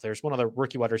there's one other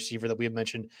rookie wide receiver that we had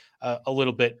mentioned a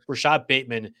little bit. Rashad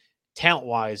Bateman,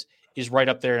 talent-wise, is right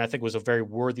up there, and I think was a very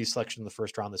worthy selection in the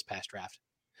first round this past draft.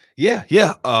 Yeah.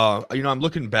 I'm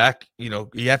looking back, you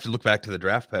have to look back to the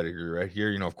draft pedigree right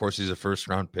here. Of course, he's a first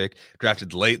round pick,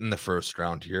 drafted late in the first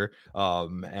round here.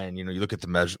 And you look at the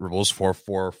measurables,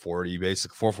 4.4 40,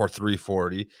 basic 4.43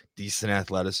 40, decent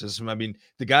athleticism. I mean,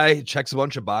 the guy checks a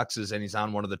bunch of boxes and he's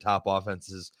on one of the top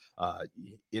offenses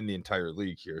in the entire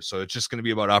league here. So it's just going to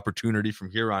be about opportunity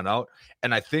from here on out.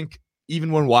 And I think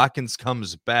even when Watkins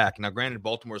comes back, now granted,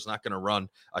 Baltimore's not going to run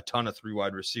a ton of 3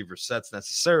 wide receiver sets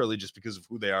necessarily just because of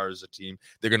who they are as a team.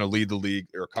 They're going to lead the league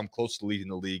or come close to leading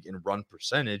the league in run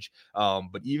percentage.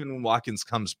 But even when Watkins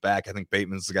comes back, I think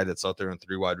Bateman's the guy that's out there in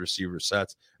 3 wide receiver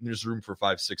sets. And there's room for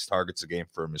 5-6 targets a game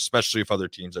for him, especially if other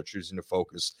teams are choosing to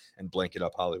focus and blanket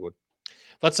up Hollywood.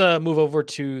 Let's move over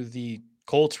to the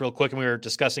Colts real quick. And we were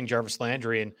discussing Jarvis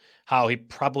Landry and how he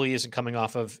probably isn't coming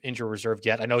off of injury reserve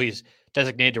yet. I know he's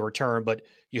designated to return, but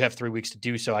you have 3 weeks to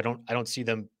do so. I don't see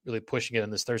them really pushing it in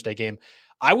this Thursday game.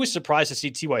 I was surprised to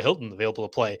see T.Y. Hilton available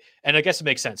to play. And I guess it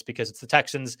makes sense because it's the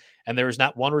Texans and there is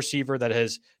not one receiver that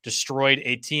has destroyed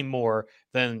a team more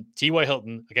than T.Y.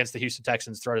 Hilton against the Houston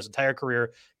Texans throughout his entire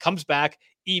career. Comes back,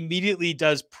 immediately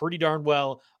does pretty darn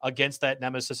well against that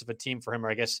nemesis of a team for him, or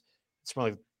I guess it's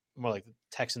more like the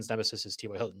Texans' nemesis is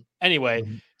T.Y. Hilton. Anyway,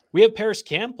 we have Paris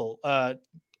Campbell,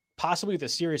 possibly with a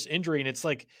serious injury, and it's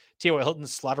like T.Y. Hilton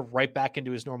slotted right back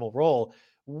into his normal role.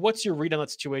 What's your read on that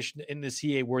situation, and is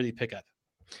he a worthy pickup?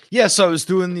 Yeah, so I was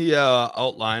doing the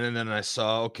outline, and then I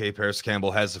saw, okay, Paris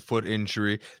Campbell has a foot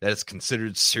injury that is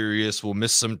considered serious, will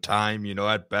miss some time.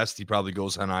 At best, he probably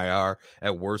goes on IR.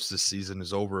 At worst, this season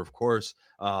is over, of course.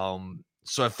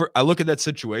 So I look at that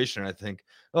situation, and I think,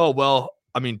 oh, well,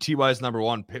 I mean, T.Y.'s number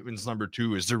 1, Pittman's number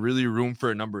 2. Is there really room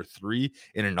for a number 3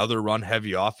 in another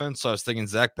run-heavy offense? So I was thinking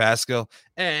Zach Pascal,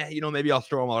 maybe I'll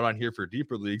throw him out on here for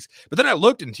deeper leagues. But then I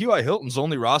looked, and T.Y. Hilton's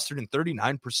only rostered in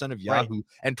 39% of Yahoo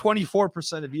and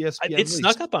 24% of ESPN. It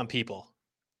snuck up on people.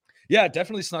 Yeah, it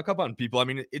definitely snuck up on people. I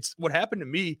mean, it's what happened to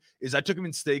me is I took him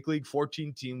in Stake League,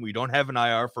 14 team. We don't have an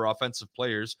IR for offensive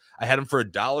players. I had him for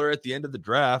 $1 at the end of the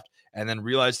draft and then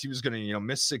realized he was going to,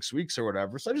 miss 6 weeks or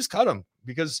whatever. So I just cut him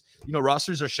because,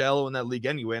 rosters are shallow in that league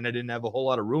anyway, and I didn't have a whole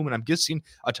lot of room. And I'm guessing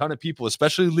a ton of people,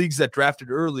 especially leagues that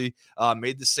drafted early,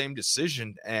 made the same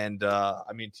decision. And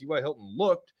T.Y. Hilton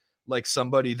looked like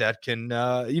somebody that can,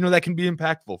 that can be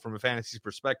impactful from a fantasy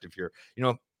perspective here.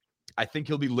 I think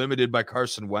he'll be limited by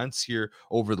Carson Wentz here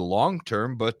over the long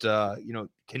term, but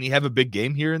can he have a big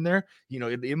game here and there?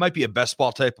 It might be a best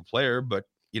ball type of player, but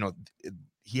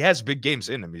he has big games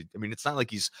in him. I mean, it's not like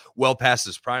he's well past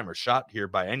his prime or shot here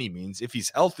by any means. If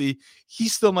he's healthy, he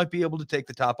still might be able to take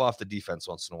the top off the defense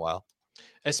once in a while.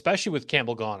 Especially with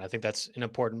Campbell gone. I think that's an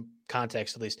important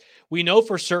context, at least. We know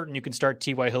for certain you can start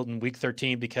T.Y. Hilton week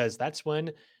 13 because that's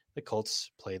when the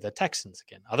Colts play the Texans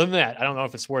again. Other than that, I don't know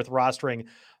if it's worth rostering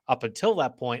up until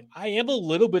that point. I am a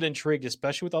little bit intrigued,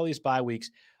 especially with all these bye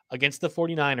weeks against the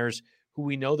 49ers, who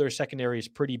we know their secondary is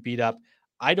pretty beat up.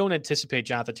 I don't anticipate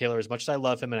Jonathan Taylor, as much as I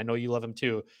love him, and I know you love him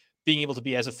too, being able to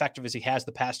be as effective as he has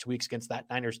the past 2 weeks against that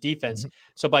Niners defense.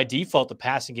 So by default, the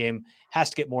passing game has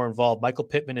to get more involved. Michael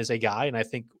Pittman is a guy, and I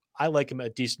think I like him a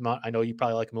decent amount. I know you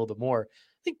probably like him a little bit more.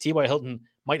 I think T.Y. Hilton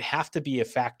might have to be a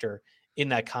factor in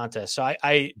that contest. So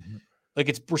I like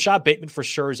it's Rashad Bateman for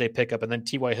sure is a pickup, and then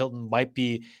T.Y. Hilton might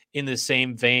be in the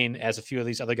same vein as a few of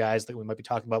these other guys that we might be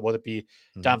talking about, whether it be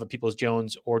Donovan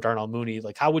Peoples-Jones or Darnell Mooney.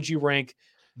 Like, how would you rank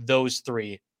those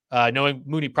three? Knowing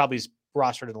Mooney probably is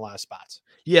rostered in the last spots.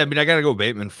 Yeah, I mean, I gotta go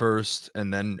Bateman first,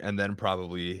 and then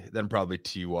probably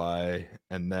T.Y.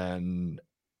 and then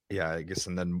I guess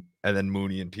and then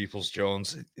Mooney and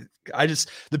Peoples-Jones.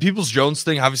 The Peoples-Jones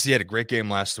thing obviously had a great game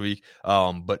last week,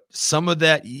 but some of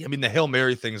that, I mean, the Hail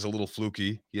Mary thing is a little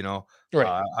fluky,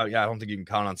 Right. I don't think you can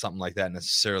count on something like that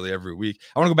necessarily every week.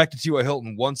 I want to go back to T.Y.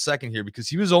 Hilton 1 second here because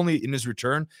he was only in his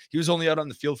return. He was only out on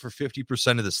the field for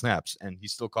 50% of the snaps, and he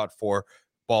still caught 4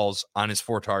 balls on his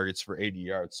 4 targets for 80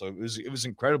 yards. So it was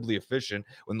incredibly efficient.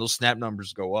 When those snap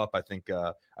numbers go up, I think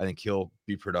he'll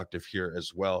be productive here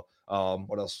as well.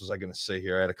 What else was I going to say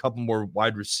here? I had a couple more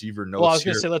wide receiver notes. Well, I was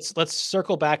going to say, let's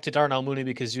circle back to Darnell Mooney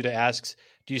because Zuda asks,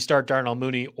 do you start Darnell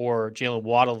Mooney or Jalen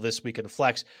Waddle this week in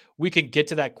flex? We can get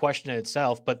to that question in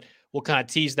itself, but we'll kind of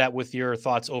tease that with your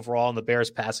thoughts overall on the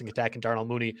Bears passing attack and Darnell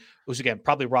Mooney, who's again,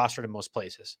 probably rostered in most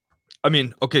places. I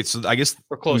mean, okay, so I guess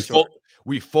we're close to it.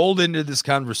 We fold into this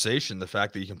conversation the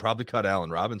fact that you can probably cut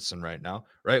Allen Robinson right now,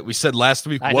 right? We said last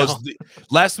week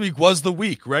was the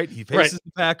week, right? He faces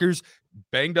the Packers,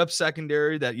 banged up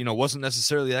secondary that wasn't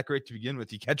necessarily that great to begin with.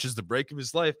 He catches the break of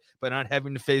his life by not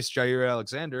having to face Jair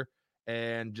Alexander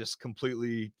and just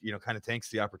completely, kind of tanks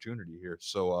the opportunity here.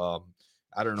 So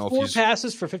I don't know 4 if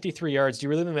passes for 53 yards. Do you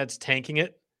really think that's tanking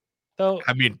it? Though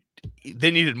I mean,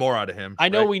 they needed more out of him. I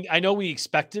know we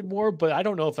expected more, but I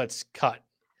don't know if that's cut.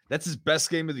 That's his best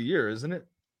game of the year, isn't it?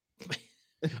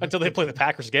 Until they play the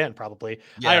Packers again, probably.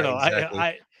 Yeah, I don't know.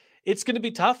 Exactly. It's going to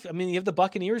be tough. I mean, you have the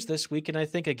Buccaneers this week, and I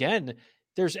think again,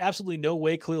 there's absolutely no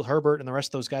way Khalil Herbert and the rest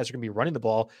of those guys are going to be running the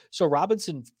ball. So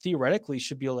Robinson theoretically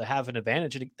should be able to have an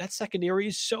advantage. And that secondary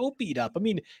is so beat up. I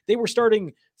mean, they were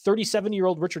starting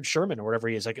 37-year-old Richard Sherman or whatever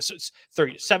he is, like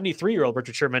 73-year-old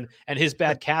Richard Sherman and his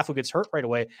bad calf who gets hurt right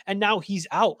away. And now he's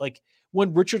out. Like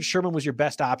when Richard Sherman was your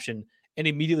best option and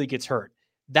immediately gets hurt.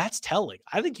 That's telling.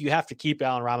 I think you have to keep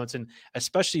Allen Robinson,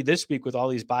 especially this week with all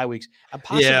these bye weeks, and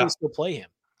possibly still play him.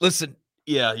 Listen,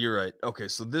 yeah, you're right. Okay,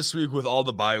 so this week with all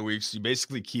the bye weeks, you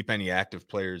basically keep any active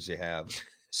players you have.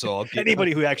 So I'll get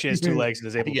anybody who actually has two legs and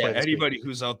is able to play. Anybody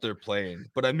who's out there playing.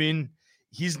 But I mean,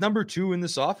 he's number 2 in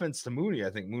this offense to Mooney. I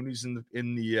think Mooney's in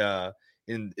the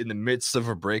midst of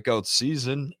a breakout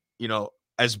season. You know,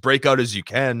 as breakout as you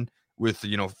can with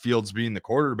Fields being the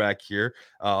quarterback here.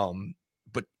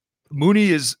 Mooney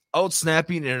is out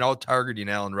snapping and out targeting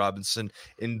Allen Robinson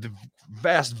in the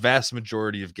vast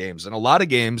majority of games. In a lot of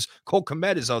games, Cole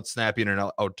Kmet is out snapping and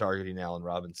out targeting Allen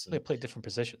Robinson. They play different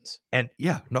positions. And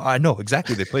I know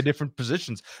exactly. They play different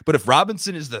positions. But if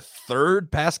Robinson is the third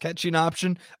pass catching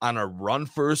option on a run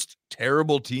first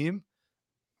terrible team,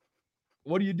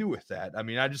 what do you do with that? I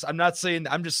mean, I'm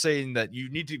just saying that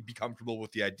you need to be comfortable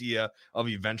with the idea of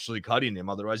eventually cutting him.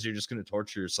 Otherwise, you're just going to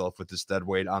torture yourself with this dead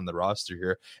weight on the roster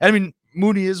here. And I mean,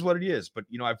 Mooney is what it is, but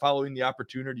I'm following the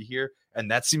opportunity here,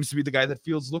 and that seems to be the guy that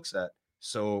Fields looks at.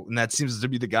 So, and that seems to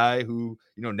be the guy who,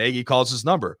 Nagy calls his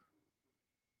number.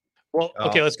 Well,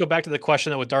 okay, let's go back to the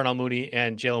question with Darnell Mooney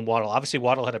and Jalen Waddle. Obviously,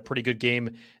 Waddle had a pretty good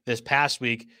game this past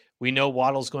week. We know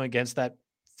Waddle's going against that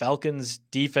Falcons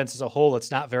defense as a whole. It's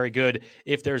not very good.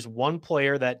 If there's one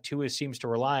player that Tua seems to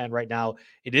rely on right now,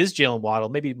 it is Jalen Waddle,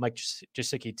 maybe Mike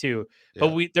Gesicki too. Yeah.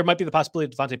 But there might be the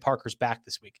possibility Devontae Parker's back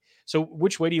this week. So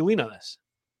which way do you lean on this?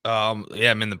 I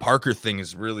mean, the Parker thing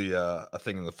is really a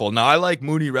thing in the fold. Now, I like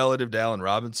Mooney relative to Allen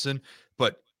Robinson,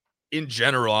 but in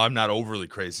general, I'm not overly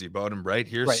crazy about him right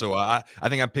here. Right. So I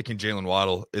think I'm picking Jalen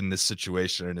Waddle in this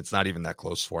situation, and it's not even that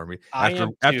close for me. After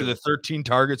the 13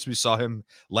 targets we saw him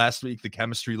last week, the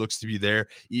chemistry looks to be there.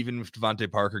 Even if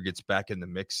Devontae Parker gets back in the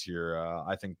mix here,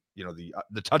 I think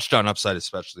the touchdown upside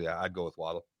especially, I'd go with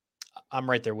Waddle. I'm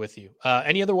right there with you.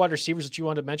 Any other wide receivers that you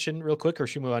want to mention real quick, or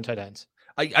should we move on tight ends?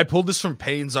 I pulled this from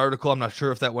Payne's article. I'm not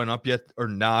sure if that went up yet or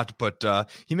not, but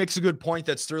he makes a good point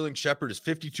that Sterling Shepard is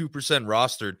 52%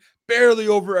 rostered, barely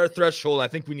over our threshold. I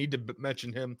think we need to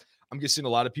mention him. I'm guessing a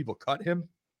lot of people cut him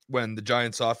when the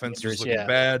Giants offense was looking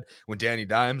bad, when Danny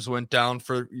Dimes went down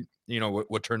for,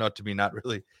 what turned out to be not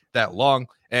really that long.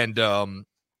 And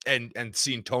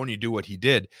seeing Tony do what he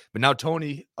did. But now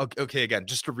Tony, okay, again,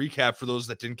 just to recap for those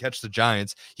that didn't catch the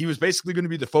Giants, he was basically going to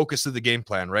be the focus of the game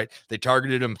plan, right? They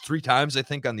targeted him 3 times, I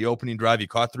think, on the opening drive. He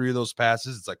caught 3 of those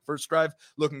passes. It's like first drive,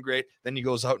 looking great. Then he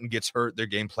goes out and gets hurt. Their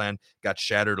game plan got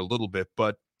shattered a little bit.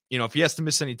 But, if he has to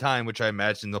miss any time, which I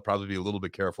imagine they'll probably be a little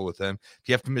bit careful with him. If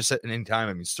you have to miss it any time,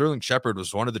 I mean, Sterling Shepard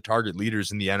was one of the target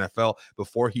leaders in the NFL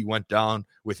before he went down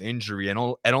with injury, and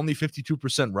at only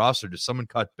 52% roster, does someone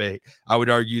cut bait? I would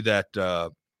argue that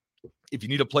if you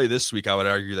need to play this week, I would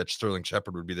argue that Sterling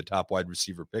Shepard would be the top wide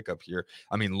receiver pickup here.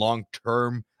 I mean,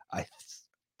 long-term,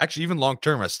 even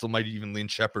long-term, I still might even lean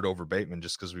Shepard over Bateman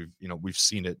just because we've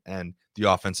seen it, and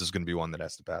the offense is going to be one that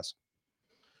has to pass.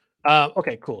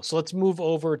 Okay, cool. So let's move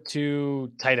over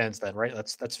to tight ends then, right?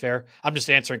 That's fair. I'm just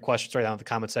answering questions right down in the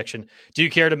comment section. Do you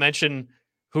care to mention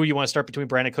who you want to start between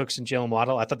Brandon Cooks and Jalen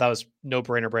Waddle? I thought that was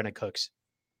no-brainer, Brandon Cooks.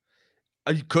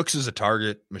 Cooks is a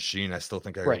target machine. I still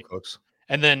think I go Cooks.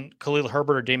 And then Khalil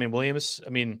Herbert or Damian Williams.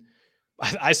 I mean,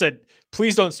 I said,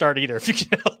 please don't start either if you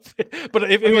can help it.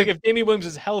 But if Damian Williams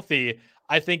is healthy,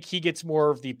 I think he gets more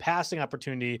of the passing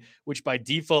opportunity, which by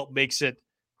default makes it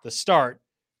the start.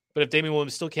 But if Damian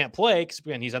Williams still can't play, because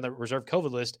again, he's on the reserve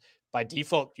COVID list, by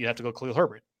default, you have to go Khalil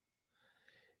Herbert.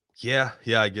 Yeah,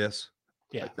 I guess.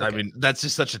 Yeah. Okay. I mean, that's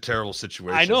just such a terrible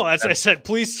situation. I know. As I said,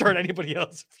 please start anybody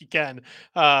else if you can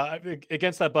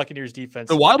against that Buccaneers defense.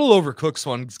 The Waddle over Cooks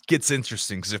one gets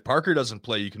interesting because if Parker doesn't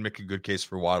play, you can make a good case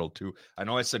for Waddle too. I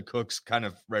know I said Cooks kind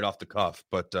of right off the cuff,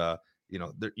 but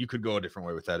you could go a different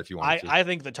way with that if you want to. I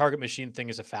think the target machine thing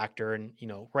is a factor. And,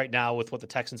 right now with what the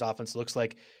Texans offense looks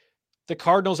like, the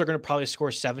Cardinals are going to probably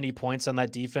score 70 points on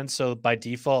that defense. So by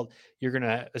default, you're going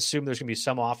to assume there's going to be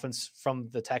some offense from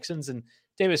the Texans. And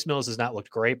Davis Mills has not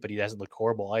looked great, but he hasn't looked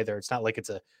horrible either. It's not like it's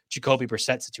a Jacoby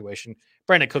Brissett situation.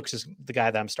 Brandon Cooks is the guy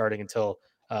that I'm starting until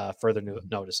further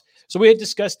notice. So we had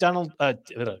discussed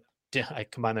I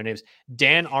combine their names,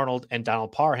 Dan Arnold and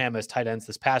Donald Parham as tight ends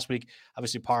this past week.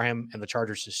 Obviously, Parham and the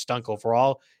Chargers just stunk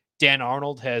overall. Dan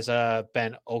Arnold has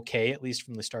been okay, at least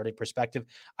from the starting perspective.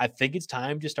 I think it's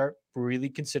time to start really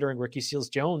considering Ricky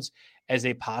Seals-Jones as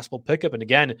a possible pickup. And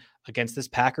again, against this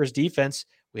Packers defense,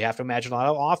 we have to imagine a lot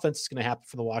of offense is going to happen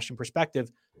from the Washington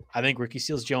perspective. I think Ricky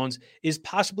Seals-Jones is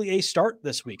possibly a start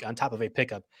this week on top of a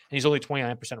pickup, and he's only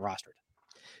 29% rostered.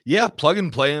 Yeah, plug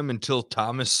and play him until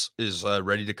Thomas is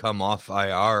ready to come off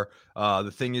IR.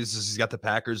 The thing is he's got the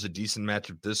Packers, a decent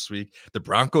matchup this week. The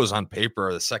Broncos on paper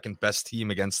are the second best team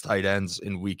against tight ends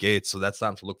in week 8, so that's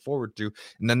something to look forward to.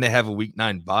 And then they have a week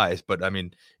 9 bye. But I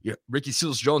mean, Ricky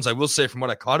Seals-Jones, I will say from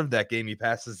what I caught of that game, he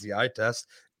passes the eye test.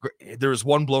 There was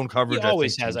one blown coverage. He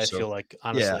always has, I feel like,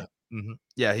 honestly. Yeah,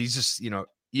 yeah, he's just,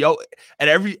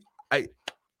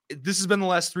 this has been the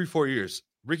last 3-4 years.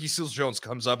 Ricky Seals-Jones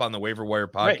comes up on the Waiver Wire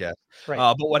podcast.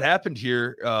 Right. But what happened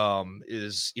here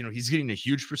is, he's getting a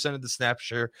huge percent of the snap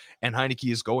share, and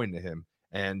Heineke is going to him.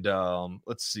 And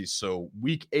let's see. So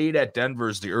week 8 at Denver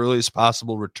is the earliest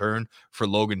possible return for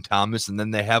Logan Thomas, and then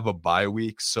they have a bye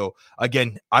week. So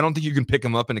again, I don't think you can pick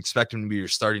him up and expect him to be your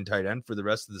starting tight end for the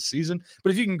rest of the season.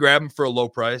 But if you can grab him for a low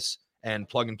price and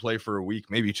plug and play for a week,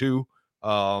 maybe 2,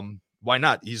 why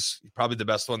not? He's probably the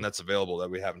best one that's available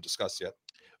that we haven't discussed yet.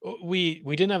 We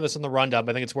didn't have this on the rundown,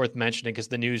 but I think it's worth mentioning because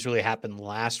the news really happened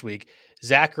last week.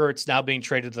 Zach Ertz now being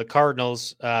traded to the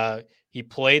Cardinals. He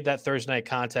played that Thursday night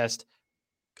contest.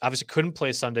 Obviously couldn't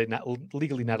play Sunday,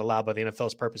 legally not allowed by the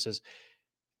NFL's purposes.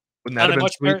 Wouldn't that have been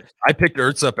sweet? I picked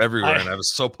Ertz up everywhere, and I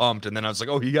was so pumped. And then I was like,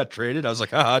 oh, he got traded. I was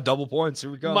like, double points. Here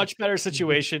we go. Much better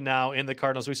situation now in the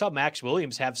Cardinals. We saw Max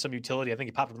Williams have some utility. I think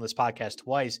he popped up on this podcast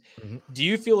twice. Mm-hmm. Do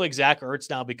you feel like Zach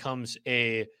Ertz now becomes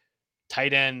a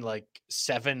tight end like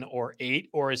 7 or 8,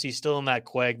 or is he still in that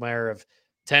quagmire of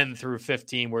 10 through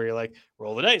 15 where you're like,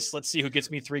 roll the dice, let's see who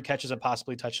gets me 3 catches and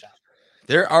possibly touchdown?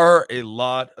 There are a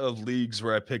lot of leagues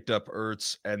where I picked up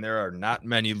Ertz, and there are not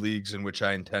many leagues in which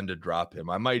I intend to drop him.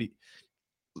 I might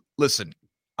listen.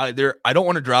 I don't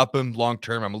want to drop him long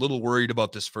term. I'm a little worried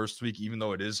about this first week, even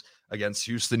though it is against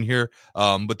Houston here.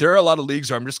 But there are a lot of leagues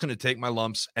where I'm just going to take my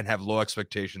lumps and have low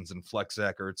expectations and flex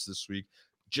Zach Ertz this week,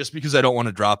 just because I don't want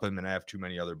to drop him and I have too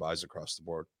many other buys across the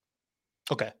board.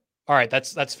 Okay. All right.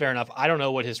 That's fair enough. I don't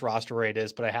know what his roster rate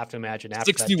is, but I have to imagine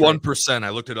after 61%. I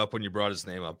looked it up when you brought his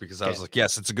name up because I was like,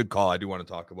 yes, it's a good call. I do want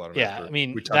to talk about him. Yeah. I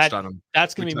mean, we touched on him.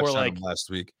 That's going to be more like last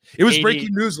week. It was 80... breaking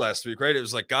news last week, right? It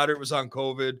was like Goddard was on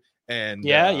COVID. And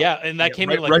and that came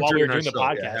in like while we were doing the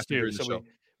podcast too. So we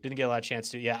didn't get a lot of chance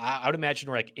to. Yeah. I would imagine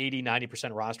we're like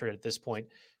 80-90% rostered at this point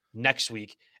next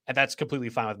week. And that's completely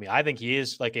fine with me. I think he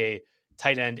is like a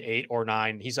tight end 8 or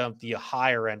 9. He's on the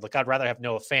higher end. Like I'd rather have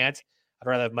Noah Fant. I'd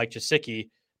rather have Mike Gesicki,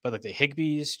 but like the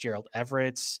Higbees, Gerald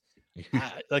Everett's,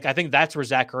 like I think that's where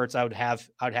Zach Ertz I would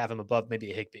have him above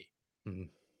maybe a Higbee.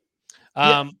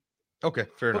 Mm-hmm. Okay,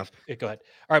 fair enough. Go ahead.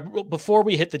 All right, before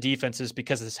we hit the defenses,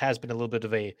 because this has been a little bit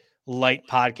of a light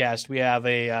podcast, we have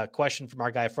a question from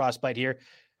our guy Frostbite here.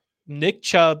 Nick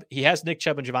Chubb, he has Nick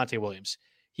Chubb and Javonte Williams.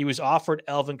 He was offered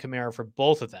Alvin Kamara for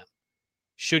both of them.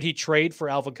 Should he trade for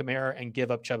Alvin Kamara and give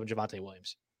up Chubb and Javonte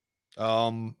Williams?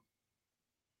 Oh,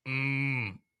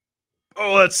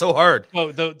 that's so hard.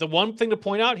 Oh, the one thing to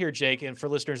point out here, Jake, and for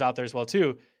listeners out there as well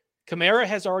too, Kamara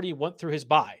has already went through his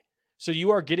bye. So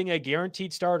you are getting a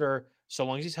guaranteed starter so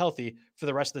long as he's healthy for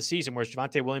the rest of the season, whereas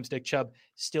Javonte Williams, Nick Chubb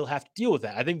still have to deal with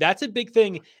that. I think that's a big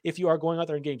thing if you are going out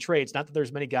there and getting trades. Not that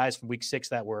there's many guys from week 6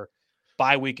 that were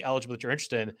bye week eligible that you're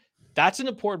interested in. That's an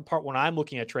important part when I'm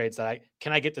looking at trades that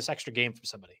can I get this extra game from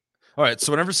somebody? All right.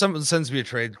 So whenever someone sends me a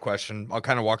trade question, I'll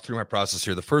kind of walk through my process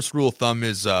here. The first rule of thumb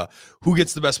is who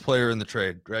gets the best player in the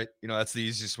trade, right? That's the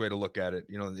easiest way to look at it,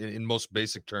 in most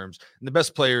basic terms. And the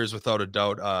best player is without a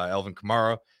doubt Alvin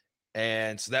Kamara.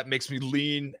 And so that makes me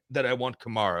lean that I want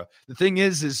Kamara. The thing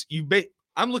is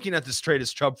I'm looking at this trade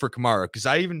as Chubb for Kamara because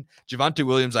Javonte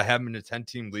Williams, I have him in a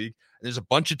 10-team league. And there's a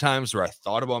bunch of times where I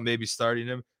thought about maybe starting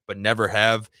him, but never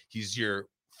have. He's your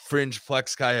fringe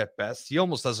flex guy at best. He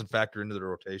almost doesn't factor into the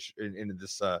rotation, into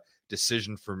this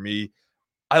decision for me.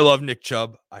 I love Nick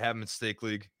Chubb. I have him in Stake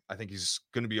League. I think he's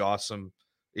going to be awesome,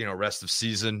 rest of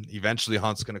season. Eventually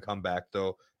Hunt's going to come back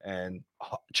though. And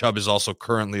Chubb is also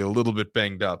currently a little bit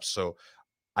banged up. So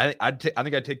I think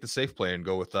I'd take the safe play and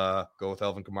go with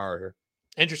Alvin Kamara here.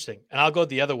 Interesting. And I'll go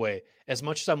the other way. As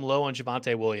much as I'm low on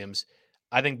Javonte Williams,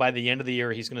 I think by the end of the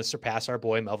year, he's going to surpass our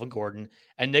boy Melvin Gordon.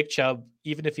 And Nick Chubb,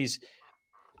 even if he's,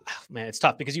 man, it's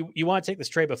tough because you want to take this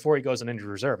trade before he goes on injured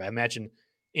reserve. I imagine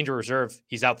injured reserve,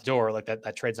 he's out the door. Like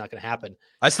that trade's not going to happen.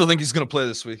 I still think he's going to play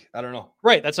this week. I don't know.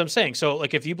 Right. That's what I'm saying. So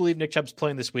like if you believe Nick Chubb's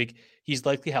playing this week, he's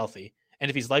likely healthy. And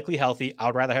if he's likely healthy, I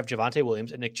would rather have Javonte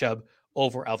Williams and Nick Chubb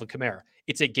over Alvin Kamara.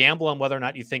 It's a gamble on whether or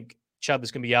not you think Chubb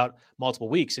is going to be out multiple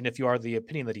weeks. And if you are the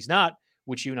opinion that he's not,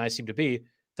 which you and I seem to be,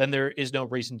 then there is no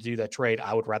reason to do that trade.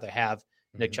 I would rather have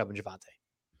Nick Chubb and Javonte.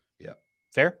 Yeah.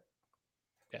 Fair?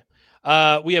 Okay.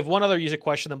 We have one other user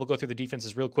question, then we'll go through the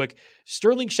defenses real quick.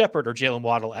 Sterling Shepard or Jalen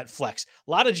Waddle at flex?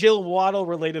 A lot of Jalen Waddle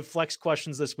related flex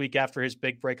questions this week after his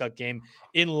big breakout game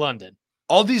in London.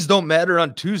 All these don't matter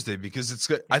on Tuesday because it's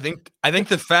good. I think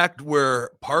the fact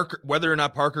whether or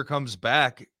not Parker comes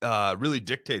back really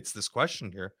dictates this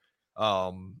question here.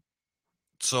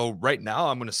 So right now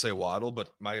I'm going to say Waddle, but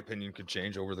my opinion could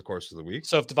change over the course of the week.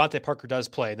 So if Devontae Parker does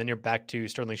play, then you're back to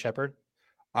Sterling Shepard?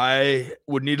 I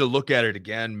would need to look at it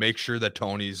again, make sure that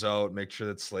Tony's out, make sure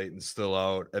that Slayton's still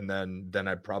out, and then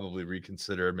I'd probably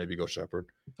reconsider, maybe go Shepard.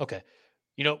 Okay.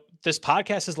 This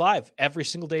podcast is live every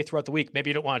single day throughout the week. Maybe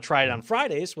you don't want to try it on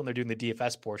Fridays when they're doing the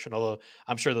DFS portion, although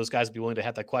I'm sure those guys would be willing to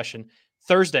have that question.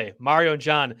 Thursday, Mario and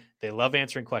John, they love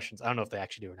answering questions. I don't know if they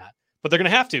actually do or not, but they're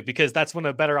going to have to, because that's when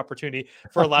a better opportunity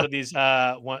for a lot of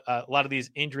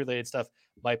these injury-related stuff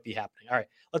might be happening. All right,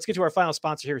 let's get to our final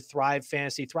sponsor here, Thrive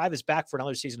Fantasy. Thrive is back for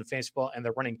another season of fantasy football, and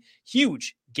they're running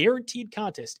huge, guaranteed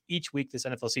contests each week this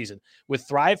NFL season. With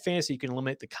Thrive Fantasy, you can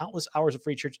eliminate the countless hours of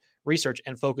research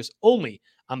and focus only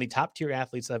on the top-tier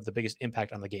athletes that have the biggest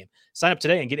impact on the game. Sign up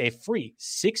today and get a free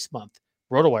 6-month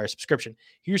RotoWire subscription.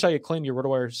 Here's how you claim your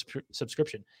RotoWire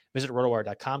subscription. Visit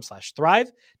rotowire.com/thrive,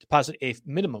 deposit a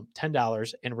minimum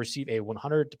 $10 and receive a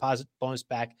 $100 deposit bonus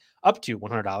back up to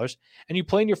 $100. And you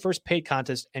play in your first paid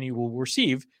contest and you will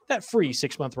receive that free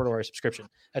 6-month RotoWire subscription.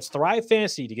 That's Thrive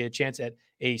Fantasy to get a chance at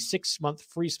a 6-month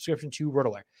free subscription to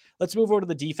RotoWire. Let's move over to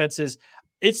the defenses.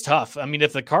 It's tough. I mean,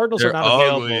 if the Cardinals are not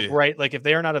available, right? Like if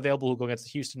they are not available, who go against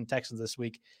the Houston Texans this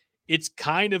week, it's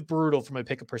kind of brutal from a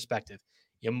pickup perspective.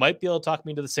 You might be able to talk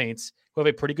me into the Saints, who have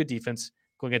a pretty good defense,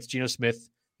 going against Geno Smith,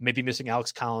 maybe missing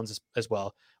Alex Collins as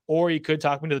well. Or you could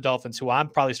talk me to the Dolphins, who I'm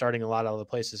probably starting a lot of other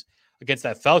places against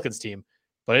that Falcons team.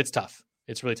 But it's tough.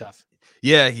 It's really tough.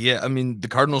 Yeah. I mean, the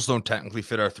Cardinals don't technically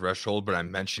fit our threshold, but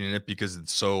I'm mentioning it because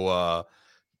it's so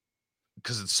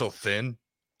thin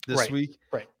this week.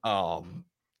 Right.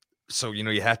 So,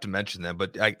 you have to mention them,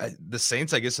 but the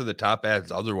Saints, I guess, are the top ads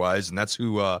otherwise. And that's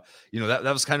who, that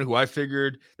was kind of who I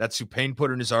figured. That's who Payne put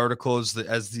in his article as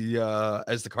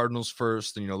the Cardinals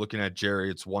first. And, looking at Jerry,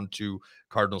 it's 1-2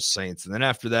 Cardinals Saints. And then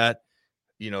after that,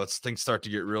 things start to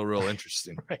get real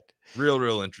interesting. Right.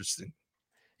 Real interesting.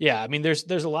 Yeah. I mean, there's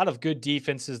a lot of good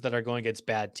defenses that are going against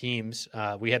bad teams.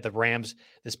 We had the Rams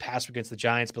this past week against the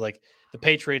Giants, but like the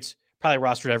Patriots probably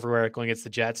rostered everywhere going against the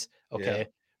Jets. Okay. Yeah.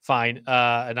 Fine.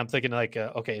 And I'm thinking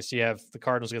okay, so you have the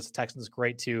Cardinals against the Texans,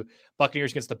 great too.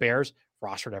 Buccaneers against the Bears,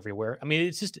 rostered everywhere. I mean,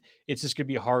 it's just going to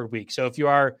be a hard week. So if you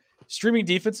are streaming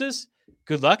defenses,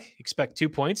 good luck. Expect 2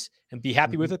 points and be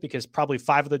happy with it, because probably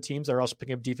 5 of the teams that are also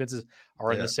picking up defenses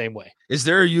are in the same way. Is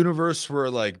there a universe where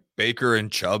like Baker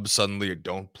and Chubb suddenly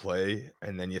don't play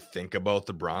and then you think about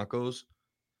the Broncos?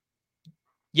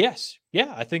 Yes.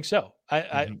 Yeah, I think so.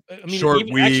 I mean, short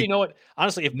week. Actually, you know what?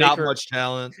 Honestly, if not Baker, much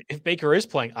talent. If Baker is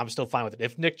playing, I'm still fine with it.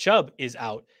 If Nick Chubb is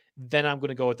out, then I'm going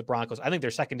to go with the Broncos. I think their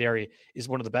secondary is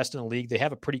one of the best in the league. They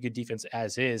have a pretty good defense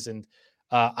as is. And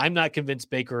I'm not convinced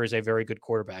Baker is a very good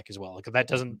quarterback as well. Like, that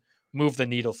doesn't move the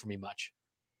needle for me much.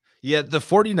 Yeah, the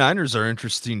 49ers are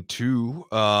interesting too,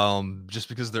 just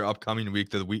because their upcoming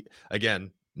week,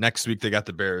 again, next week they got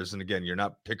the Bears. And again, you're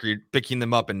not picking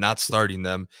them up and not starting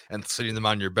them and sitting them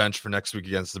on your bench for next week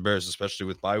against the Bears, especially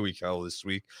with bye week hell this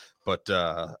week. But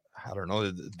I don't know.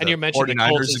 And you mentioned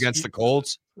 49ers against the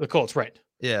Colts. The Colts, right.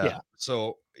 Yeah.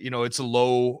 So, it's a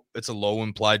low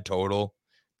implied total.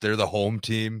 They're the home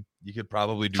team. You could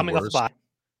probably do coming worse. Off a bye,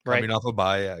 right? Coming off a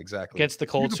bye, yeah, exactly. Against the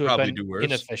Colts, who have been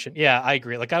inefficient. Yeah, I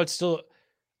agree. Like I would still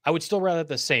rather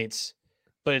the Saints,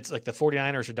 but it's like the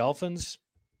 49ers or Dolphins,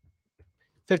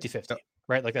 50-50,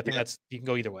 right? Like I think you can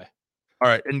go either way. All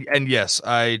right. And yes,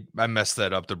 I messed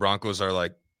that up. The Broncos are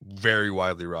like very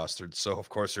widely rostered. So of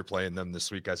course you're playing them this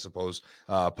week, I suppose.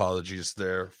 Apologies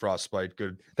there, Frostbite.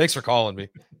 Good. Thanks for calling me.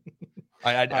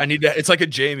 I need that. It's like a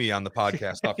Jamie on the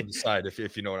podcast off to the side,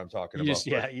 if you know what I'm talking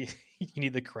about. You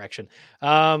need the correction.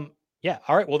 Yeah.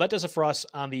 All right. Well, that does it for us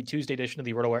on the Tuesday edition of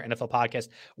the RotoWire NFL podcast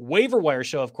waiver wire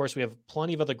show. Of course, we have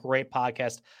plenty of other great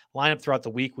podcast lineup throughout the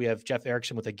week. We have Jeff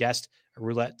Erickson with a guest, a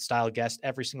roulette style guest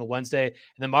every single Wednesday. And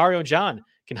then Mario and John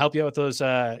can help you out with those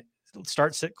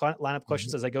start-sit lineup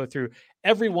questions as I go through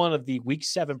every one of the week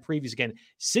 7 previews. Again,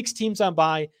 6 teams on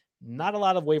bye. Not a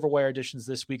lot of waiver wire additions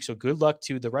this week, so good luck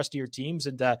to the rest of your teams.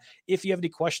 And if you have any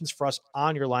questions for us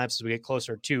on your lineups as we get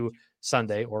closer to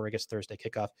Sunday, or I guess Thursday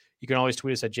kickoff, you can always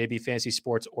tweet us at JB Fantasy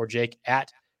Sports or Jake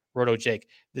at Roto Jake.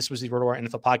 This was the RotoWire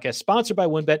NFL podcast sponsored by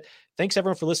WynnBET. Thanks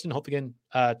everyone for listening.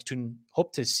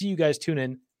 Hope to see you guys tune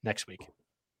in next week.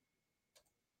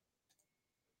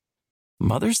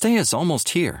 Mother's Day is almost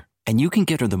here, and you can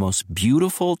get her the most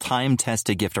beautiful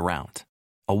time-tested gift around.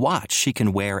 A watch she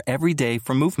can wear every day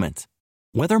from Movement.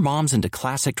 Whether mom's into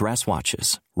classic dress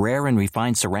watches, rare and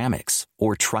refined ceramics,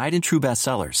 or tried and true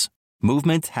bestsellers,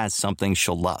 Movement has something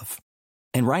she'll love.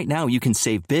 And right now you can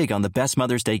save big on the best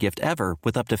Mother's Day gift ever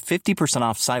with up to 50%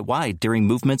 off site-wide during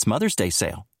Movement's Mother's Day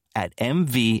sale at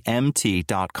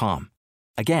MVMT.com.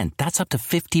 Again, that's up to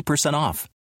 50% off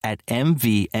at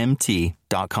MVMT.com.